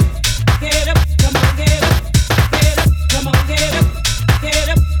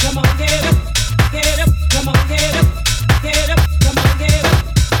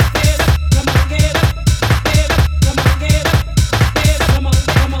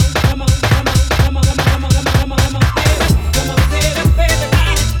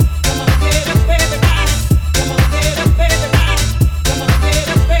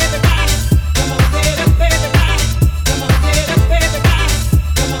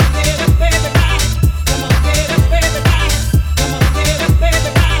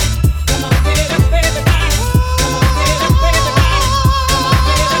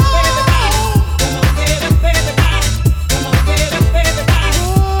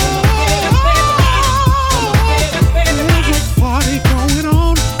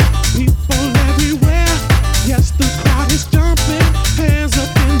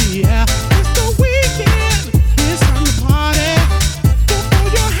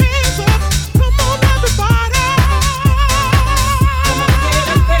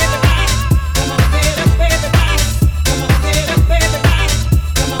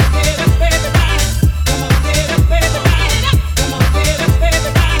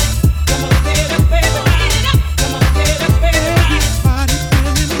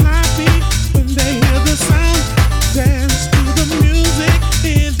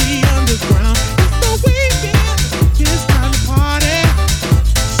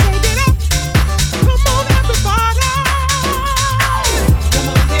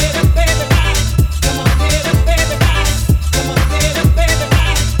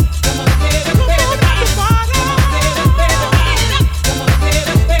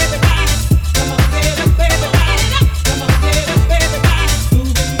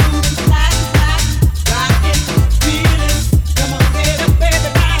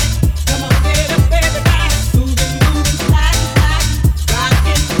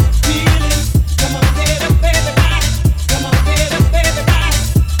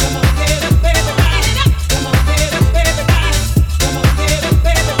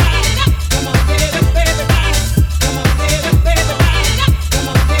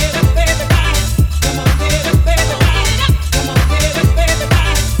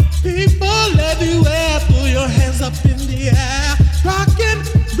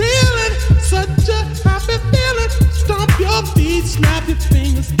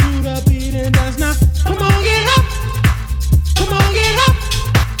dance to the beating dance now. Come on, get up. Come on, get up.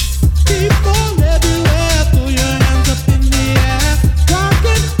 People everywhere, throw your hands up in the air.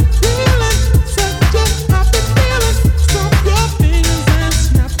 Rockin', feeling, such a happy feeling. Stop your fingers and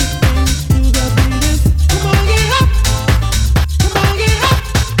snap your fingers to the beating. Come on, get up. Come on, get up.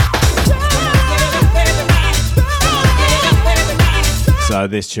 So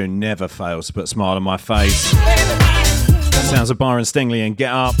this tune never fails to put a smile on my face. Sounds of Byron Stingley and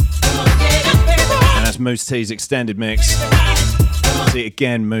Get Up. And that's Moose T's extended mix. See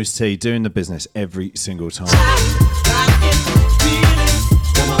again, Moose T doing the business every single time.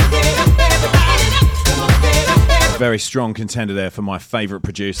 Very strong contender there for my favourite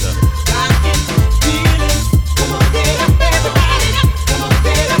producer.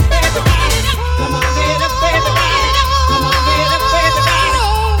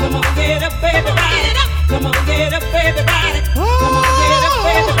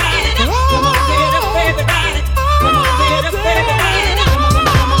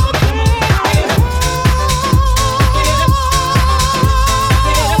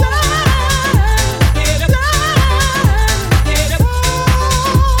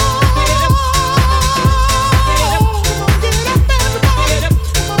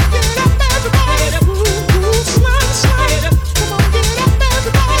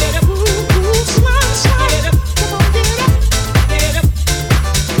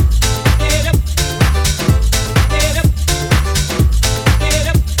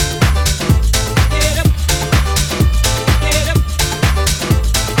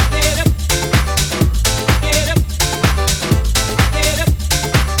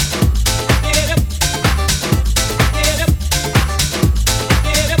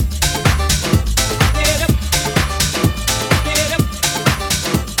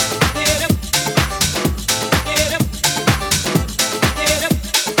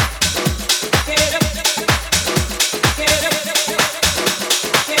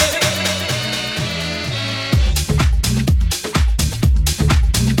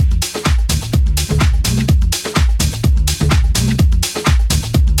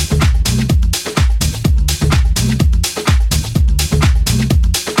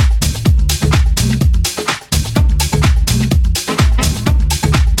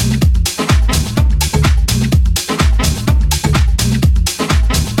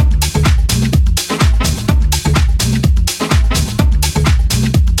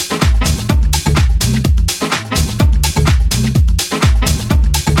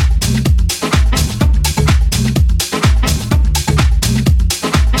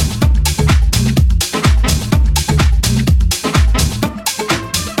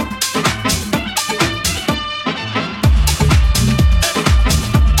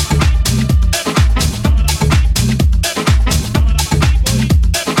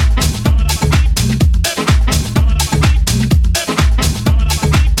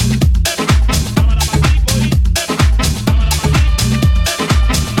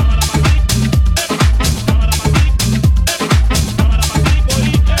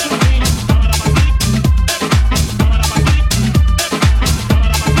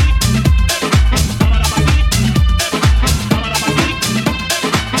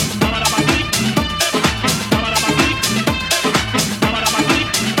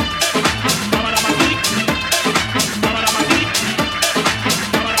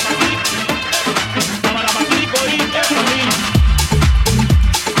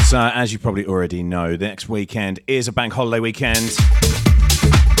 So, as you probably already know, the next weekend is a bank holiday weekend.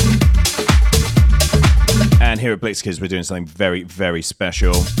 And here at Blitzkids, we're doing something very, very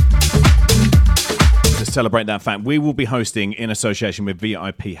special. To celebrate that fact, we will be hosting, in association with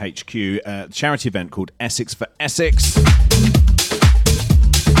VIP HQ, a charity event called Essex for Essex.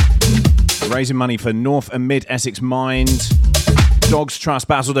 Raising money for North and Mid Essex Mind, Dogs Trust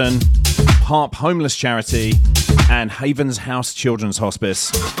Basildon, Harp Homeless Charity, and Havens House Children's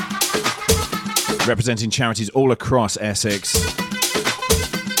Hospice. Representing charities all across Essex.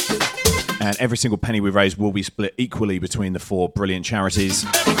 And every single penny we raise will be split equally between the four brilliant charities.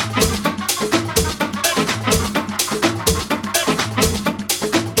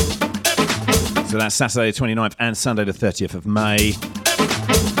 So that's Saturday the 29th and Sunday the 30th of May.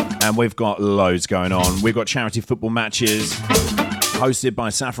 And we've got loads going on. We've got charity football matches hosted by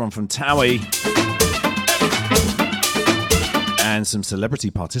Saffron from Towie. And some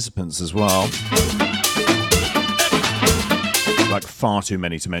celebrity participants as well. Like far too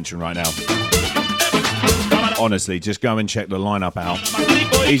many to mention right now. Honestly, just go and check the lineup out.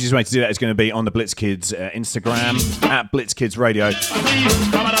 Easiest way to do that is going to be on the Blitzkids Instagram at Blitzkids Radio.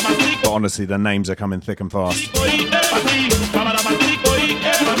 But honestly, the names are coming thick and fast.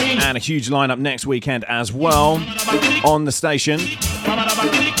 And a huge lineup next weekend as well on the station.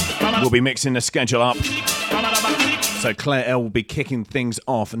 We'll be mixing the schedule up. So Claire L will be kicking things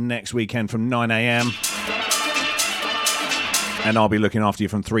off next weekend from 9 a.m. And I'll be looking after you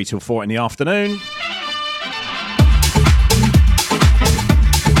from 3 till 4 in the afternoon.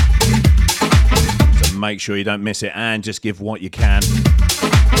 So make sure you don't miss it and just give what you can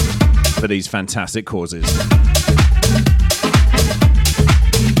for these fantastic causes.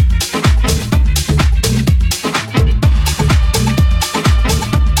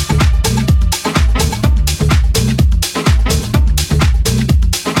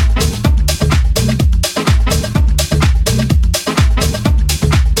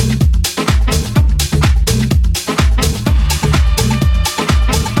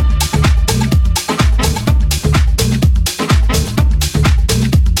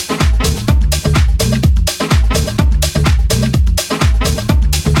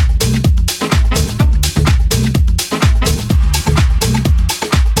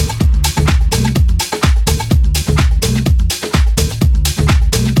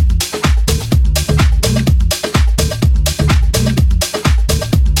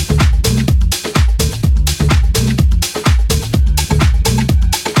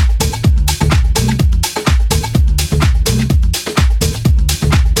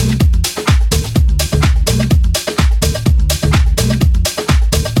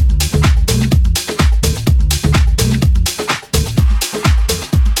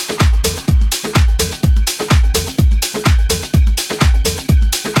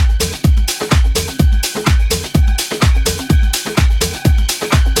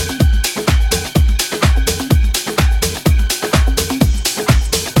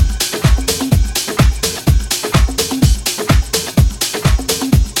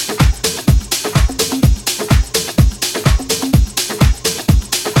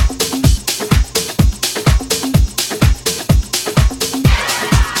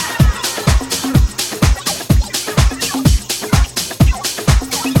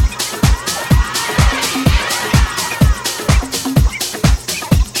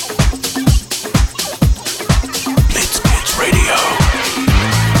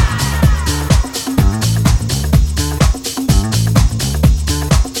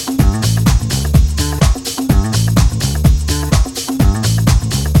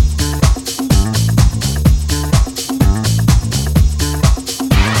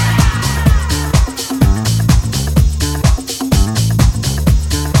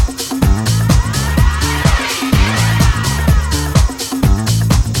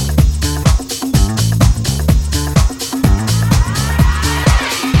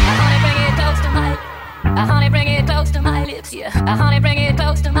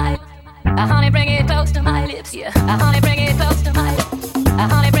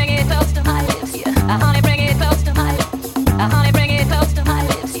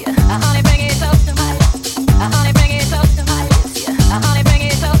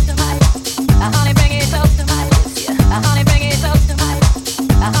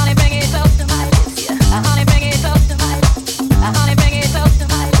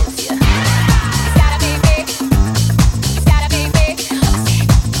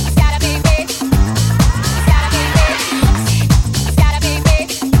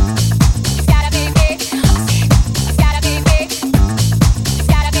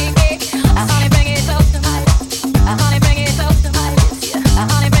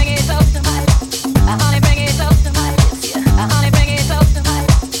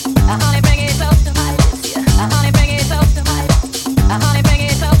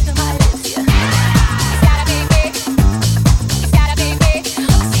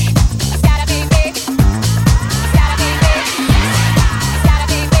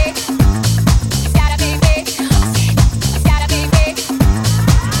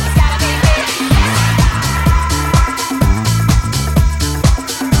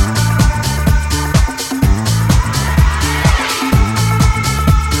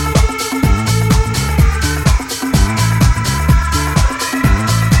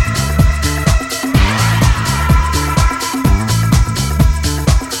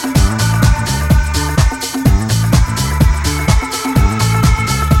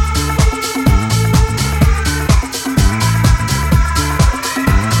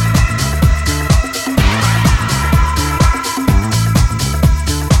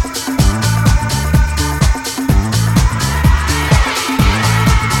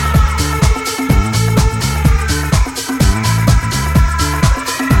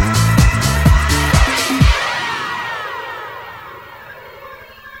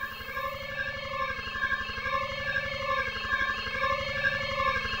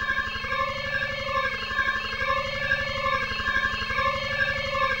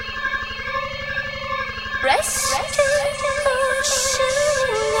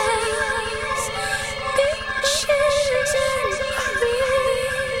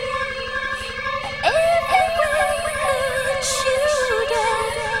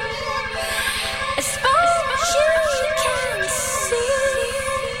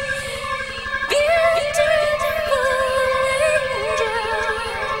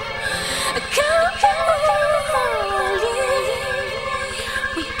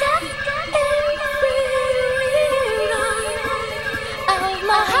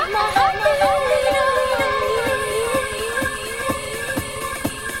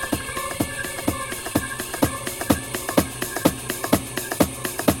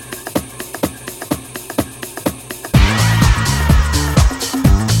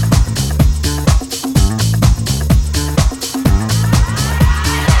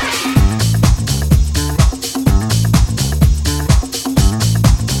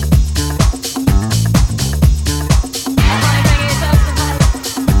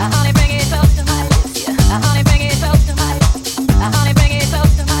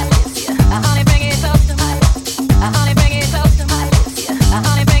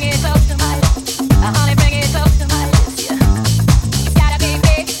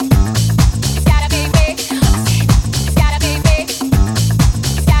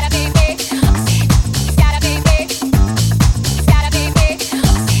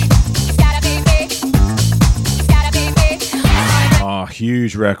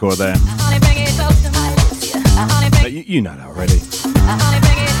 huge record there. But you know that already.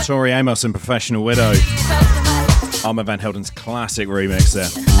 Tori Amos and Professional Widow. Armand Van Helden's classic remix there.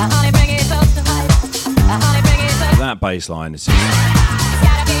 That bass line is just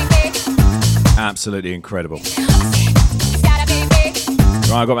absolutely incredible.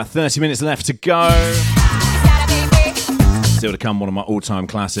 Right, I've got about 30 minutes left to go. Still to come, one of my all-time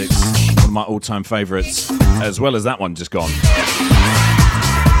classics, one of my all-time favourites, as well as that one just gone.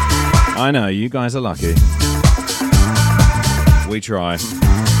 I know, you guys are lucky. We try.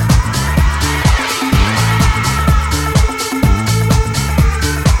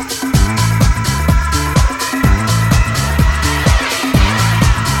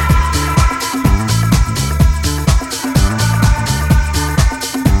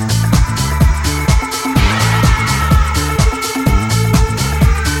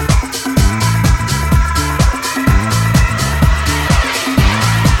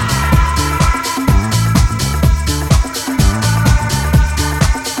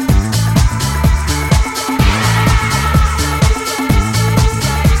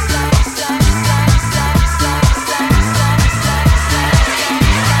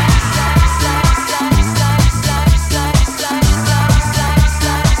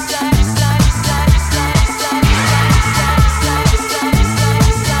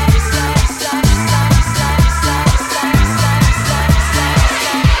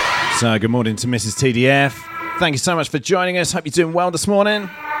 So, good morning to Mrs. TDF. Thank you so much for joining us. Hope you're doing well this morning.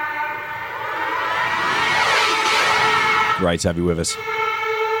 Great to have you with us.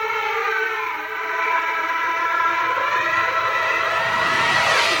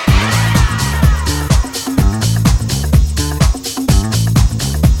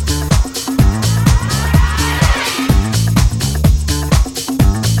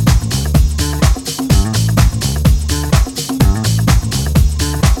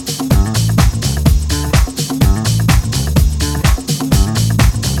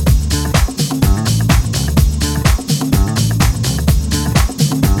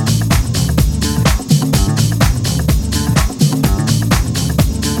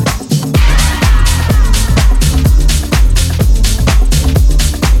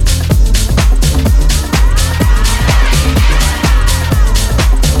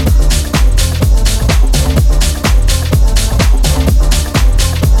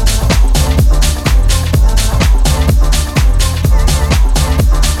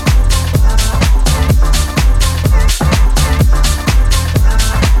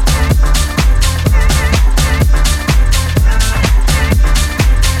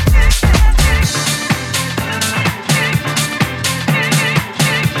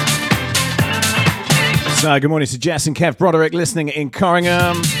 So, good morning to Jess and Kev Broderick listening in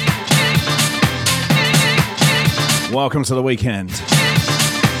Corringham. Welcome to the weekend.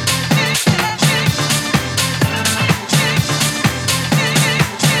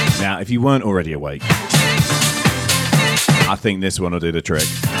 Now, if you weren't already awake, I think this one will do the trick.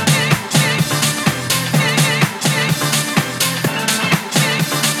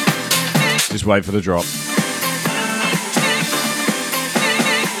 Just wait for the drop.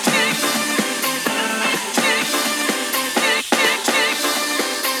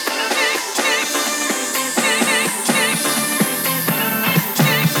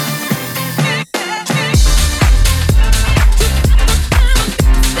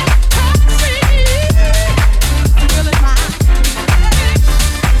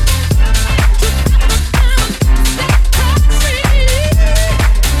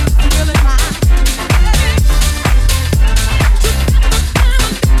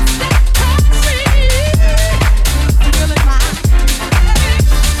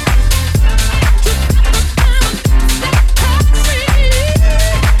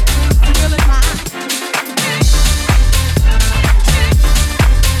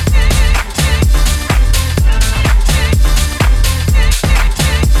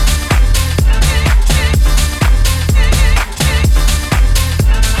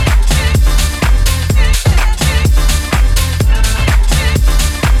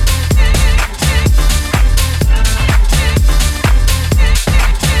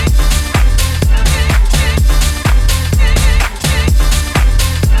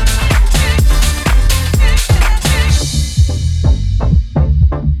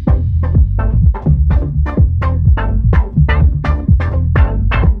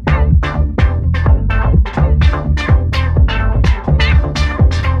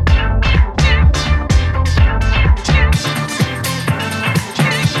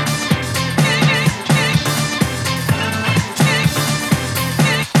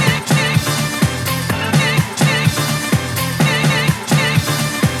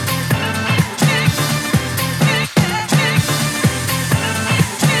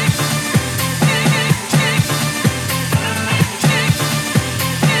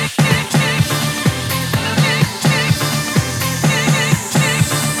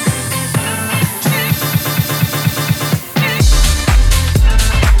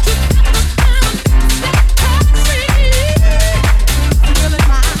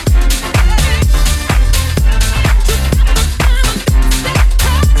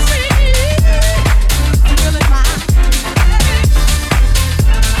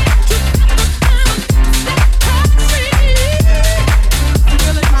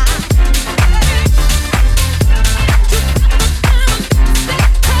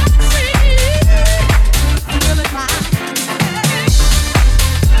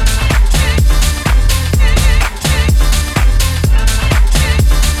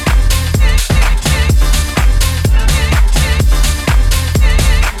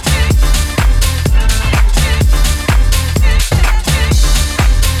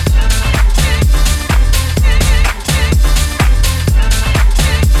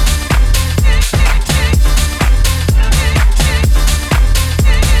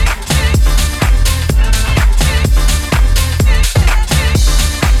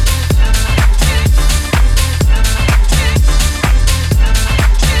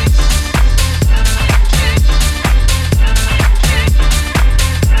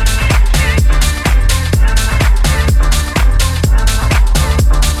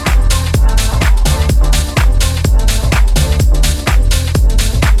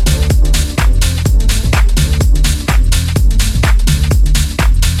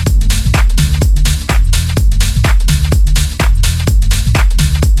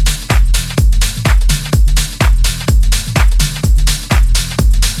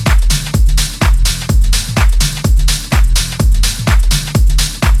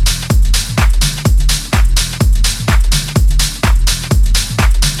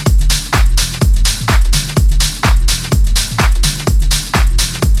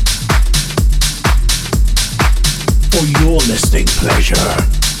 pleasure.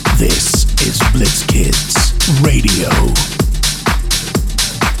 This is Blitz Kids Radio.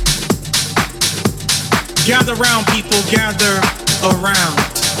 Gather round, people, gather around.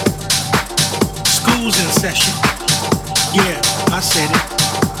 School's in session. Yeah, I said it.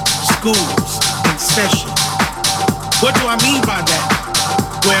 School's in session. What do I mean by that?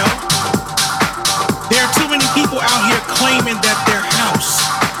 Well, there are too many people out here claiming that they're house.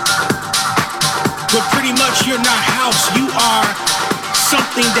 But pretty much you're not house. You are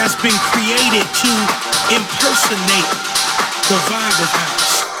something that's been created to impersonate the vibe of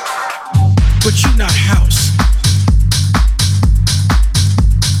house. But you're not house.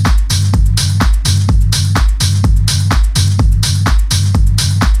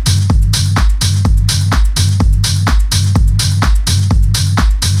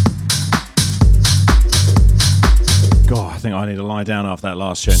 God, I think I need to lie down after that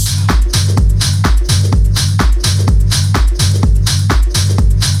last tune.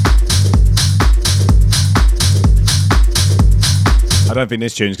 I don't think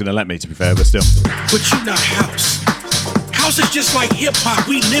this tune's going to let me, to be fair, but still. But you're not house. House is just like hip-hop.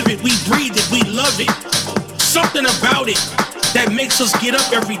 We live it, we breathe it, we love it. Something about it that makes us get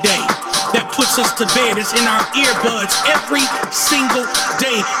up every day, that puts us to bed. It's in our earbuds every single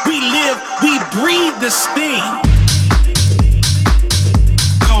day. We live, we breathe this thing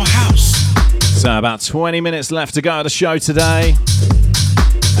called house. So about 20 minutes left to go of the show today.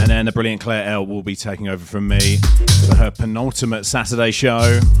 And then the brilliant Claire L will be taking over from me for her penultimate Saturday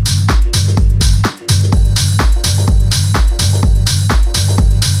show.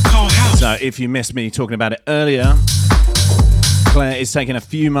 So if you missed me talking about it earlier, Claire is taking a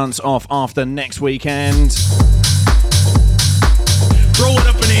few months off after next weekend. Throw it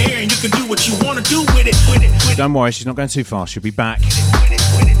up in the air and you can do what you want to do with it. Don't worry, she's not going too far. She'll be back.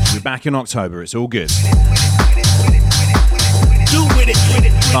 She'll be back in October. It's all good.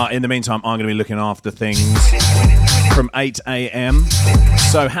 But in the meantime, I'm going to be looking after things from 8 a.m.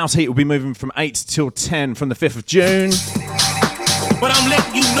 So House Heat will be moving from 8 till 10 from the 5th of June. But I'm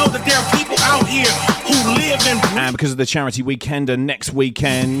letting you know that there are people out here who live in... And because of the charity weekender next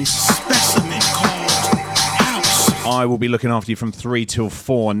weekend, specimen called house. I will be looking after you from 3 till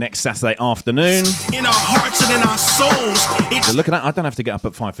 4 next Saturday afternoon. In our hearts and in our souls. So look at that, I don't have to get up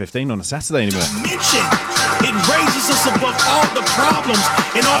at 5:15 on a Saturday anymore. It raises us above all the problems.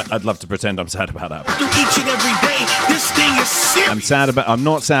 And all I'd love to pretend I'm sad about that. through each and every day, this thing is serious. I'm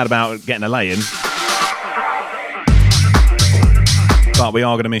not sad about getting a lay-in. But we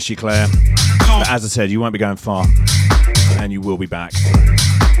are going to miss you, Claire. But as I said, you won't be going far. And you will be back.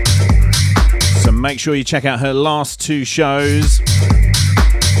 So make sure you check out her last 2 shows.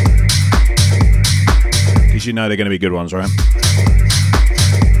 Because you know they're going to be good ones, right?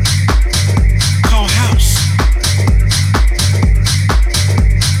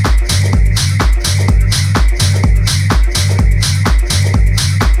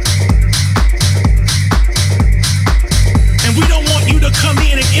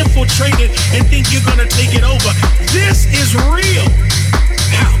 Infiltrated and think you're gonna take it over. This is real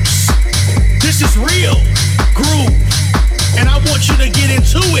house. This is real groove. And I want you to get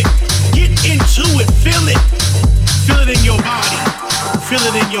into it. Get into it. Feel it. Feel it in your body. Feel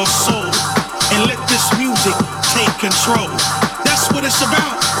it in your soul. And let this music take control. That's what it's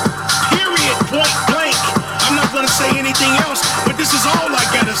about. Period. Point blank. I'm not gonna say anything else, but this is all I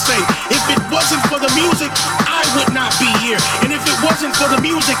gotta say. If it wasn't for the music, I would not be here. And if it wasn't for the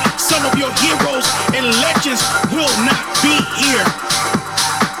music, some of your heroes and legends will not be here.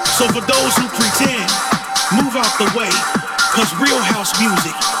 So for those who pretend, move out the way, cause real house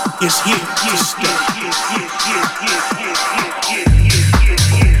music is here to stay.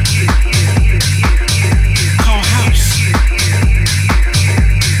 Call house.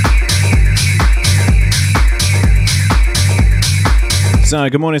 So,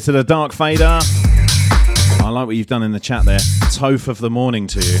 good morning to the Dark Fader. I like what you've done in the chat there. Toph of the morning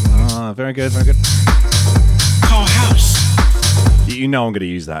to you. Ah, very good, very good. Call house. You know I'm going to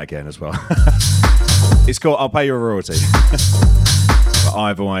use that again as well. It's cool, I'll pay you a royalty. But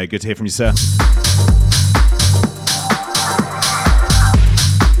either way, good to hear from you, sir.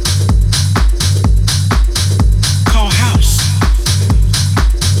 Call house.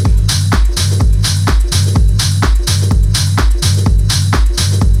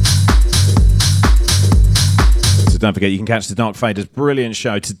 Don't forget, you can catch the Dark Fader's brilliant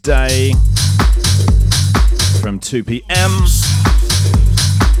show today from 2 p.m.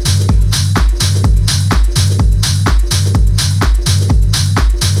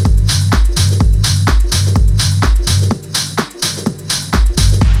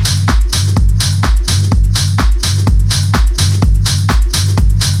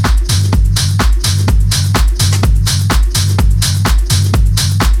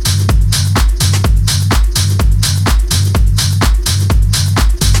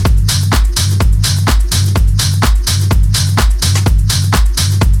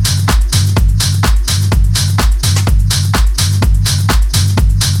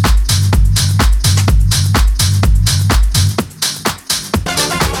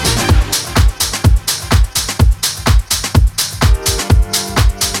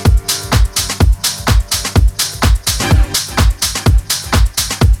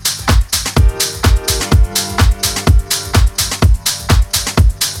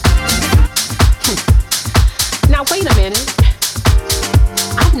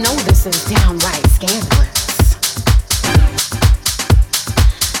 This is downright scandalous.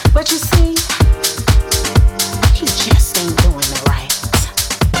 But you see, he just ain't doing it right.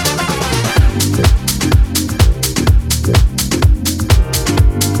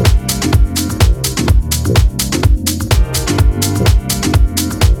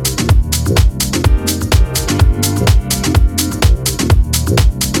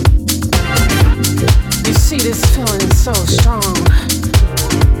 You see, this feeling is so strong,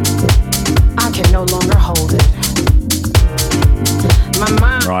 I can no longer hold it. My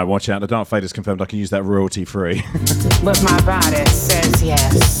mind, Right, watch out. The Dark Fade has confirmed I can use that royalty free. but my body says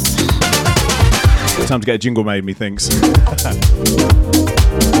yes. Time to get a jingle made, methinks.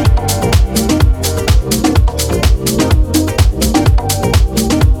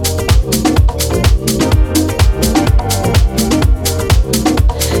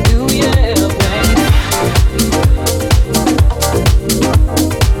 Ooh, yeah, baby.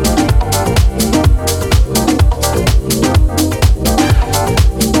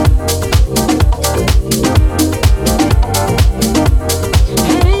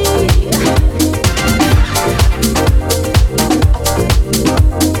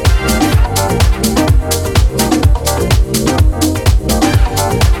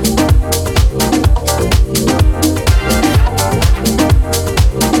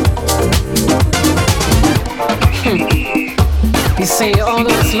 You see, all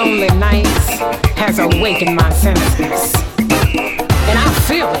those lonely nights has awakened my senses. And I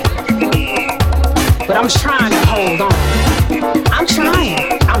feel it. But I'm trying to hold on. I'm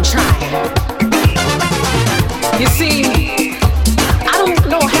trying. You see, I don't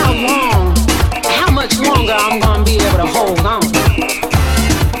know how much longer I'm gonna be able to hold on.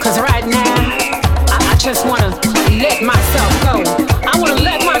 Cause right now, I just wanna let myself go. I wanna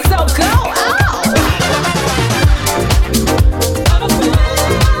let myself go.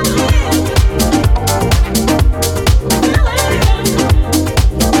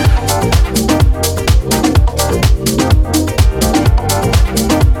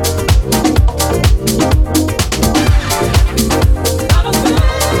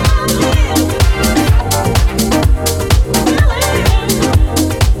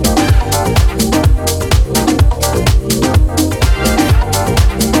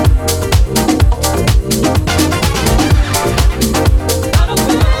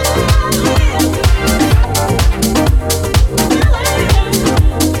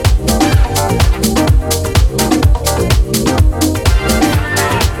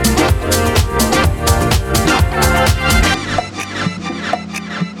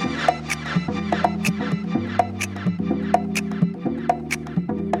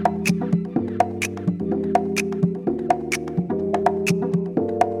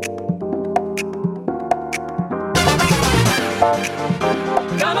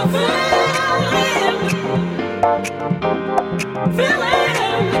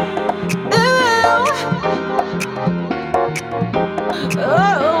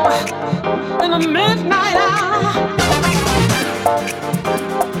 Ow! In the midnight hour.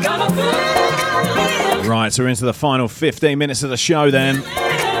 Right, so we're into the final 15 minutes of the show then.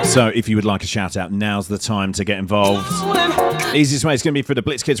 So if you would like a shout out, now's the time to get involved. Easiest way is going to be through the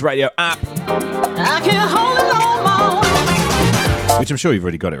Blitz Kids Radio app, I can't hold it no more. which I'm sure you've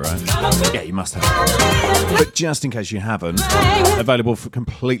already got it, right? Yeah, you must have. But just in case you haven't, available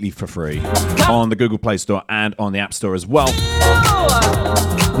completely for free on the Google Play Store and on the App Store as well.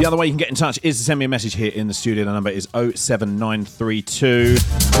 The other way you can get in touch is to send me a message here in the studio. The number is 07932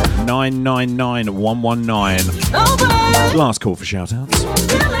 999 119. Last call for shout outs.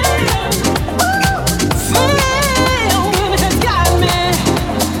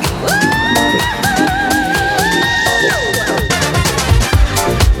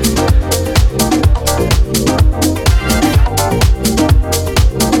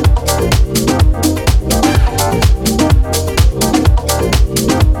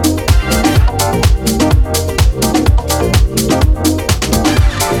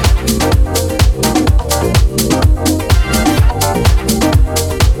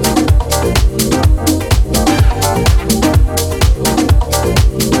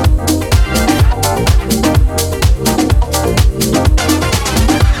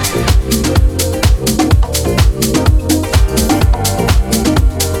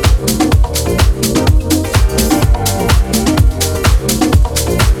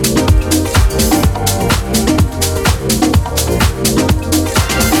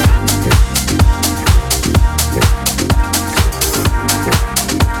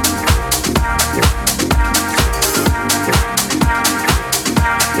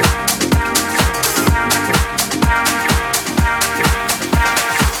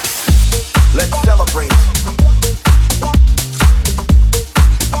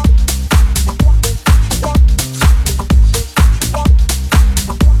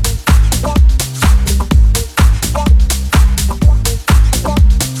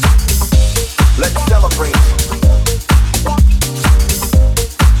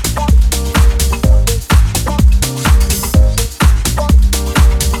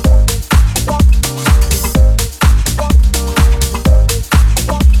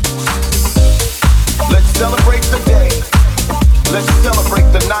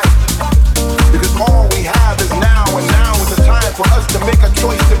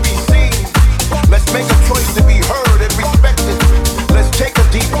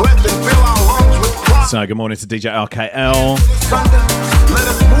 So good morning to DJ RKL. Let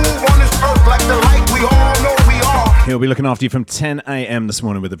us move on this earth like the light we all know we are. He'll be looking after you from 10 a.m. this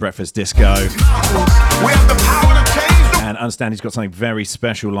morning with the Breakfast Disco. We have the power to change the And I understand he's got something very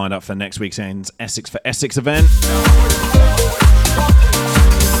special lined up for next weekend's Essex for Essex event.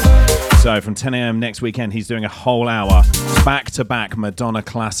 So from 10 a.m. next weekend, he's doing a whole hour back-to-back Madonna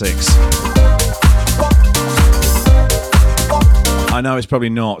classics. I know it's probably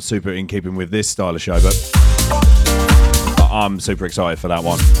not super in keeping with this style of show, but I'm super excited for that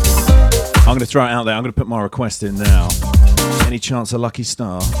one. I'm going to throw it out there. I'm going to put my request in now. Any chance a lucky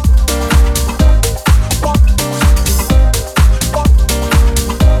star?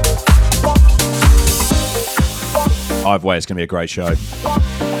 Either way, it's going to be a great show.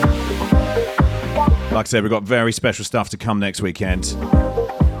 Like I said, we've got very special stuff to come next weekend.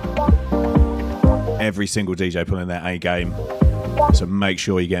 Every single DJ pulling their A game. So make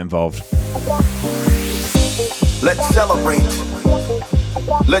sure you get involved. Let's celebrate.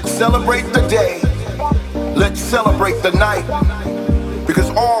 Let's celebrate the day. Let's celebrate the night. Because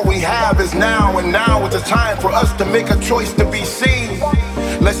all we have is now, and now is the time for us to make a choice to be seen.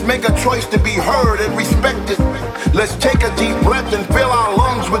 Let's make a choice to be heard and respected. Let's take a deep breath and fill our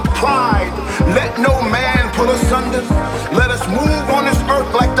lungs with pride. Let no man pull us under. Let us move on this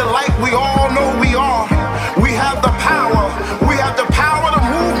earth like the light we all know we are. We have the power. We have the power to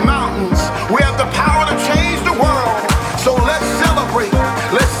move mountains. We have the power to change the world. So let's celebrate.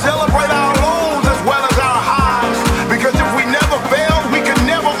 Let's celebrate our lows as well as our highs. Because if we never fail, we can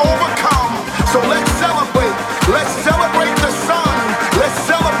never overcome. So let's celebrate. Let's celebrate the sun. Let's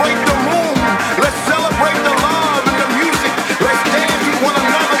celebrate the moon. Let's celebrate the love and the music. Let's dance with one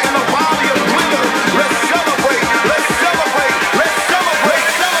another in a body of glitter. Let's celebrate. Let's celebrate. Let's celebrate.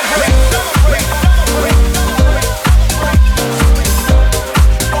 Celebrate. Celebrate. Celebrate.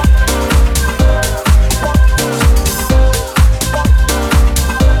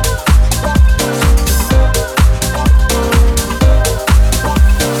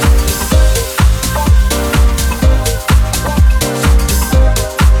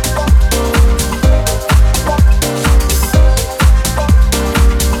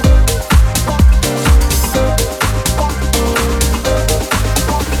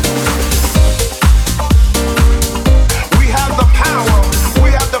 We have the power.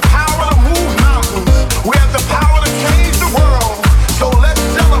 We have the power to move mountains. We have the power to change the world. So let's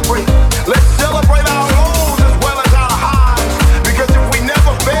celebrate. Let's celebrate our lows as well as our highs. Because if we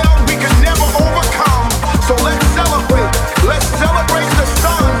never fail, we can never overcome. So let's celebrate. Let's celebrate the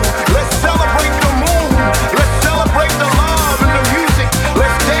sun. Let's celebrate the moon. Let's celebrate the love and the music.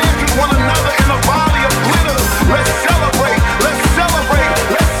 Let's dance with one another in a body of glitter. Let's celebrate. Let's celebrate.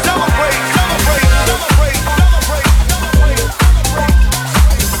 Let's celebrate. Celebrate. Celebrate. Celebrate.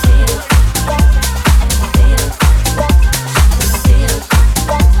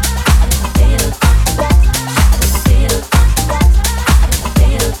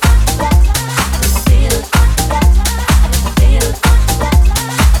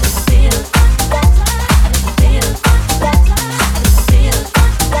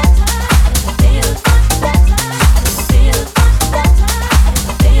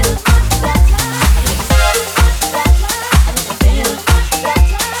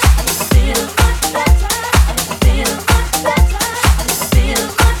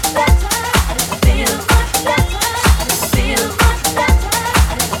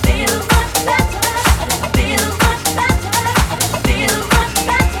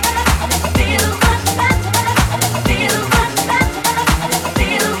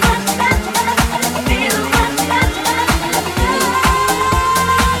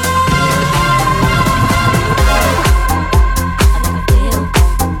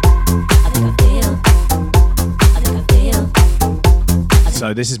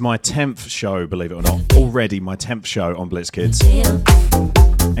 So this is my 10th show, believe it or not. Already my 10th show on Blitz Kids. I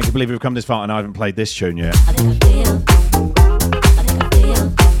can believe we've come this far and I haven't played this tune yet.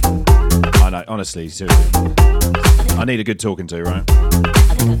 I know, honestly, seriously. I need a good talking to, right?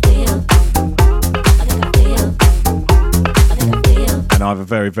 And I have a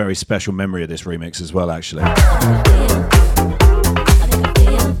very, very special memory of this remix as well, actually.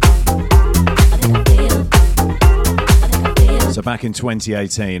 So back in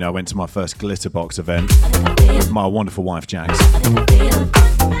 2018, I went to my first Glitterbox event with my wonderful wife, Jax. And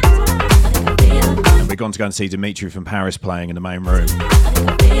we'd gone to go and see Dimitri from Paris playing in the main room.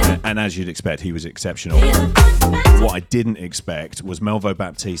 And as you'd expect, he was exceptional. What I didn't expect was Melvo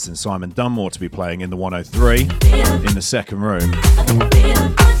Baptiste and Simon Dunmore to be playing in the 103 in the second room.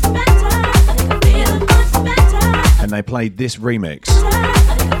 And they played this remix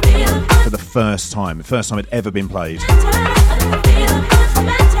for the first time it'd ever been played.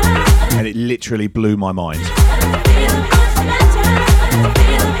 And it literally blew my mind.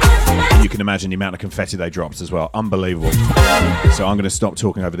 You can imagine the amount of confetti they dropped as well. Unbelievable. So I'm going to stop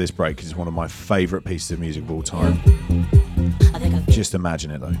talking over this break because it's one of my favourite pieces of music of all time. Just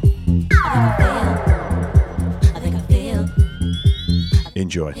imagine it though.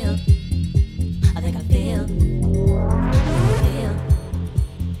 Enjoy.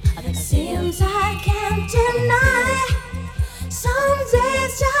 Seems I can't deny. Some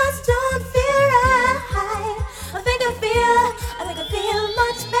days just don't feel right. I think I feel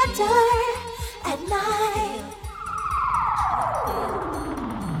much better at night.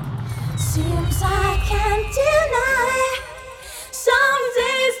 Seems I can't deny. Some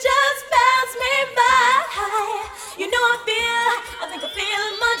days just pass me by. You know I think I feel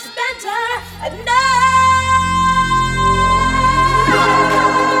much better at night.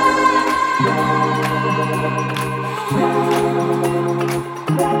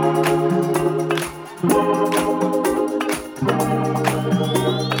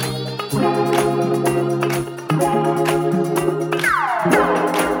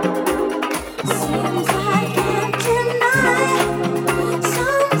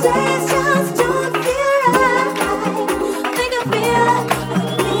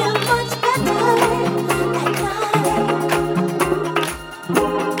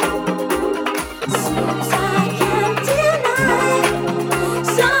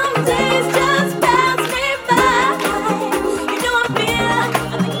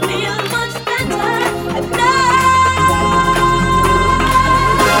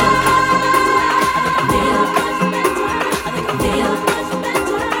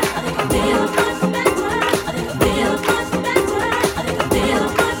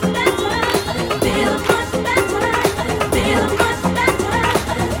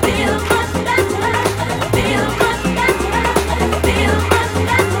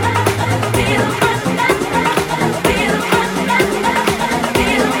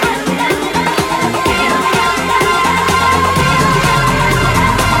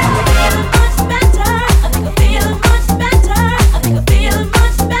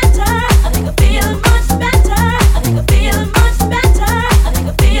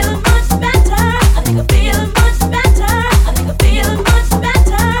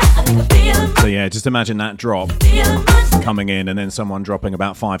 Just imagine that drop coming in and then someone dropping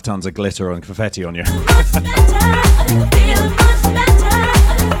about 5 tons of glitter and confetti on you.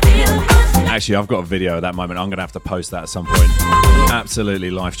 Actually, I've got a video of that moment. I'm going to have to post that at some point. Absolutely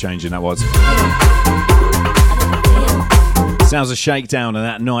life-changing that was. Sounds of Shakedown and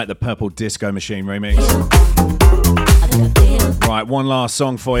That Night, the Purple Disco Machine remix. Right, one last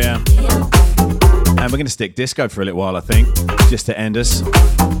song for you. And we're going to stick disco for a little while, I think, just to end us.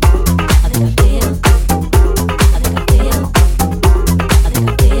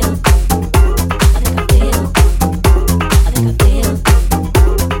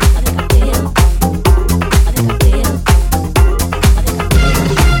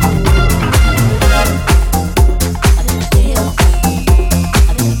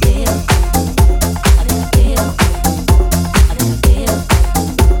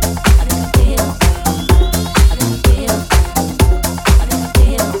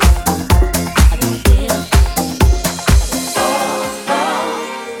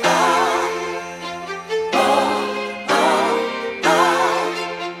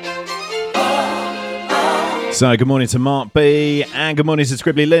 So good morning to Mark B, and good morning to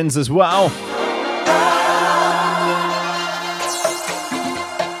Scribbly Lins as well.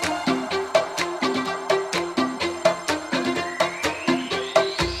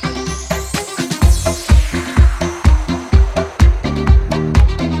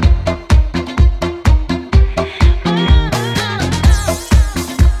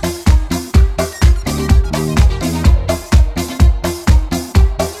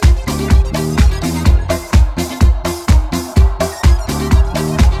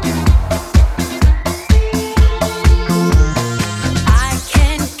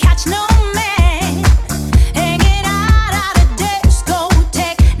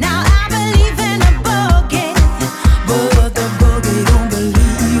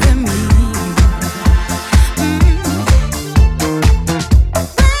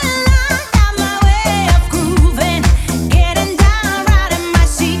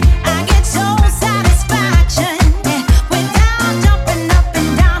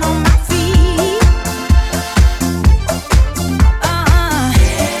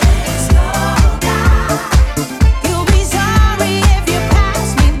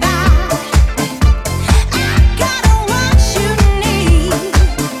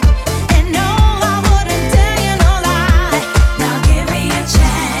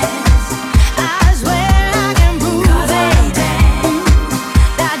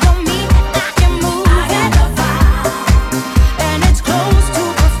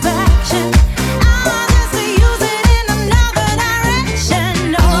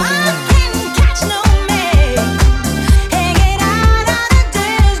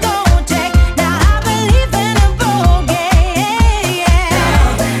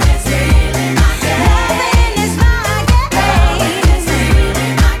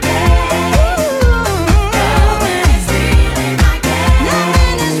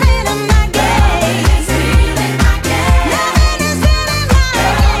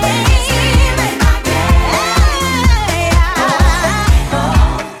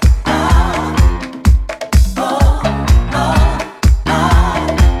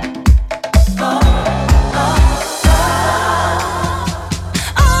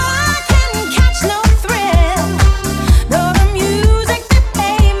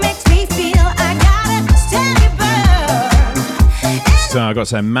 So I've got to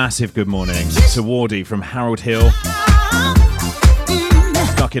say a massive good morning to Wardy from Harold Hill.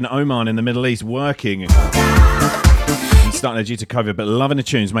 Stuck in Oman in the Middle East working. And starting a due to COVID, but loving the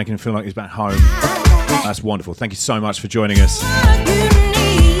tunes, making him feel like he's back home. That's wonderful. Thank you so much for joining us.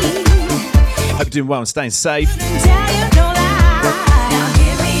 Hope you're doing well and staying safe.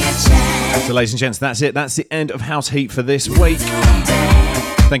 So ladies and gents, that's it. That's the end of House Heat for this week.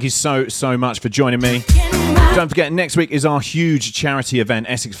 Thank you so much for joining me. Don't forget, next week is our huge charity event,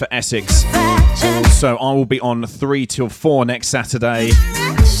 Essex for Essex. So I will be on 3 till 4 next Saturday.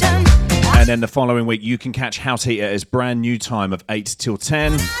 And then the following week, you can catch House Heat at its brand new time of 8 till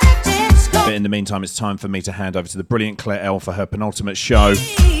 10. But in the meantime, it's time for me to hand over to the brilliant Claire L for her penultimate show.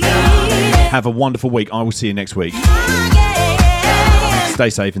 Have a wonderful week. I will see you next week. Stay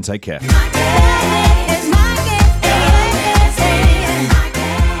safe and take care.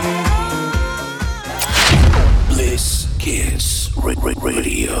 Bliss Kids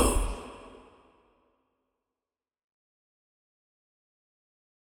Radio.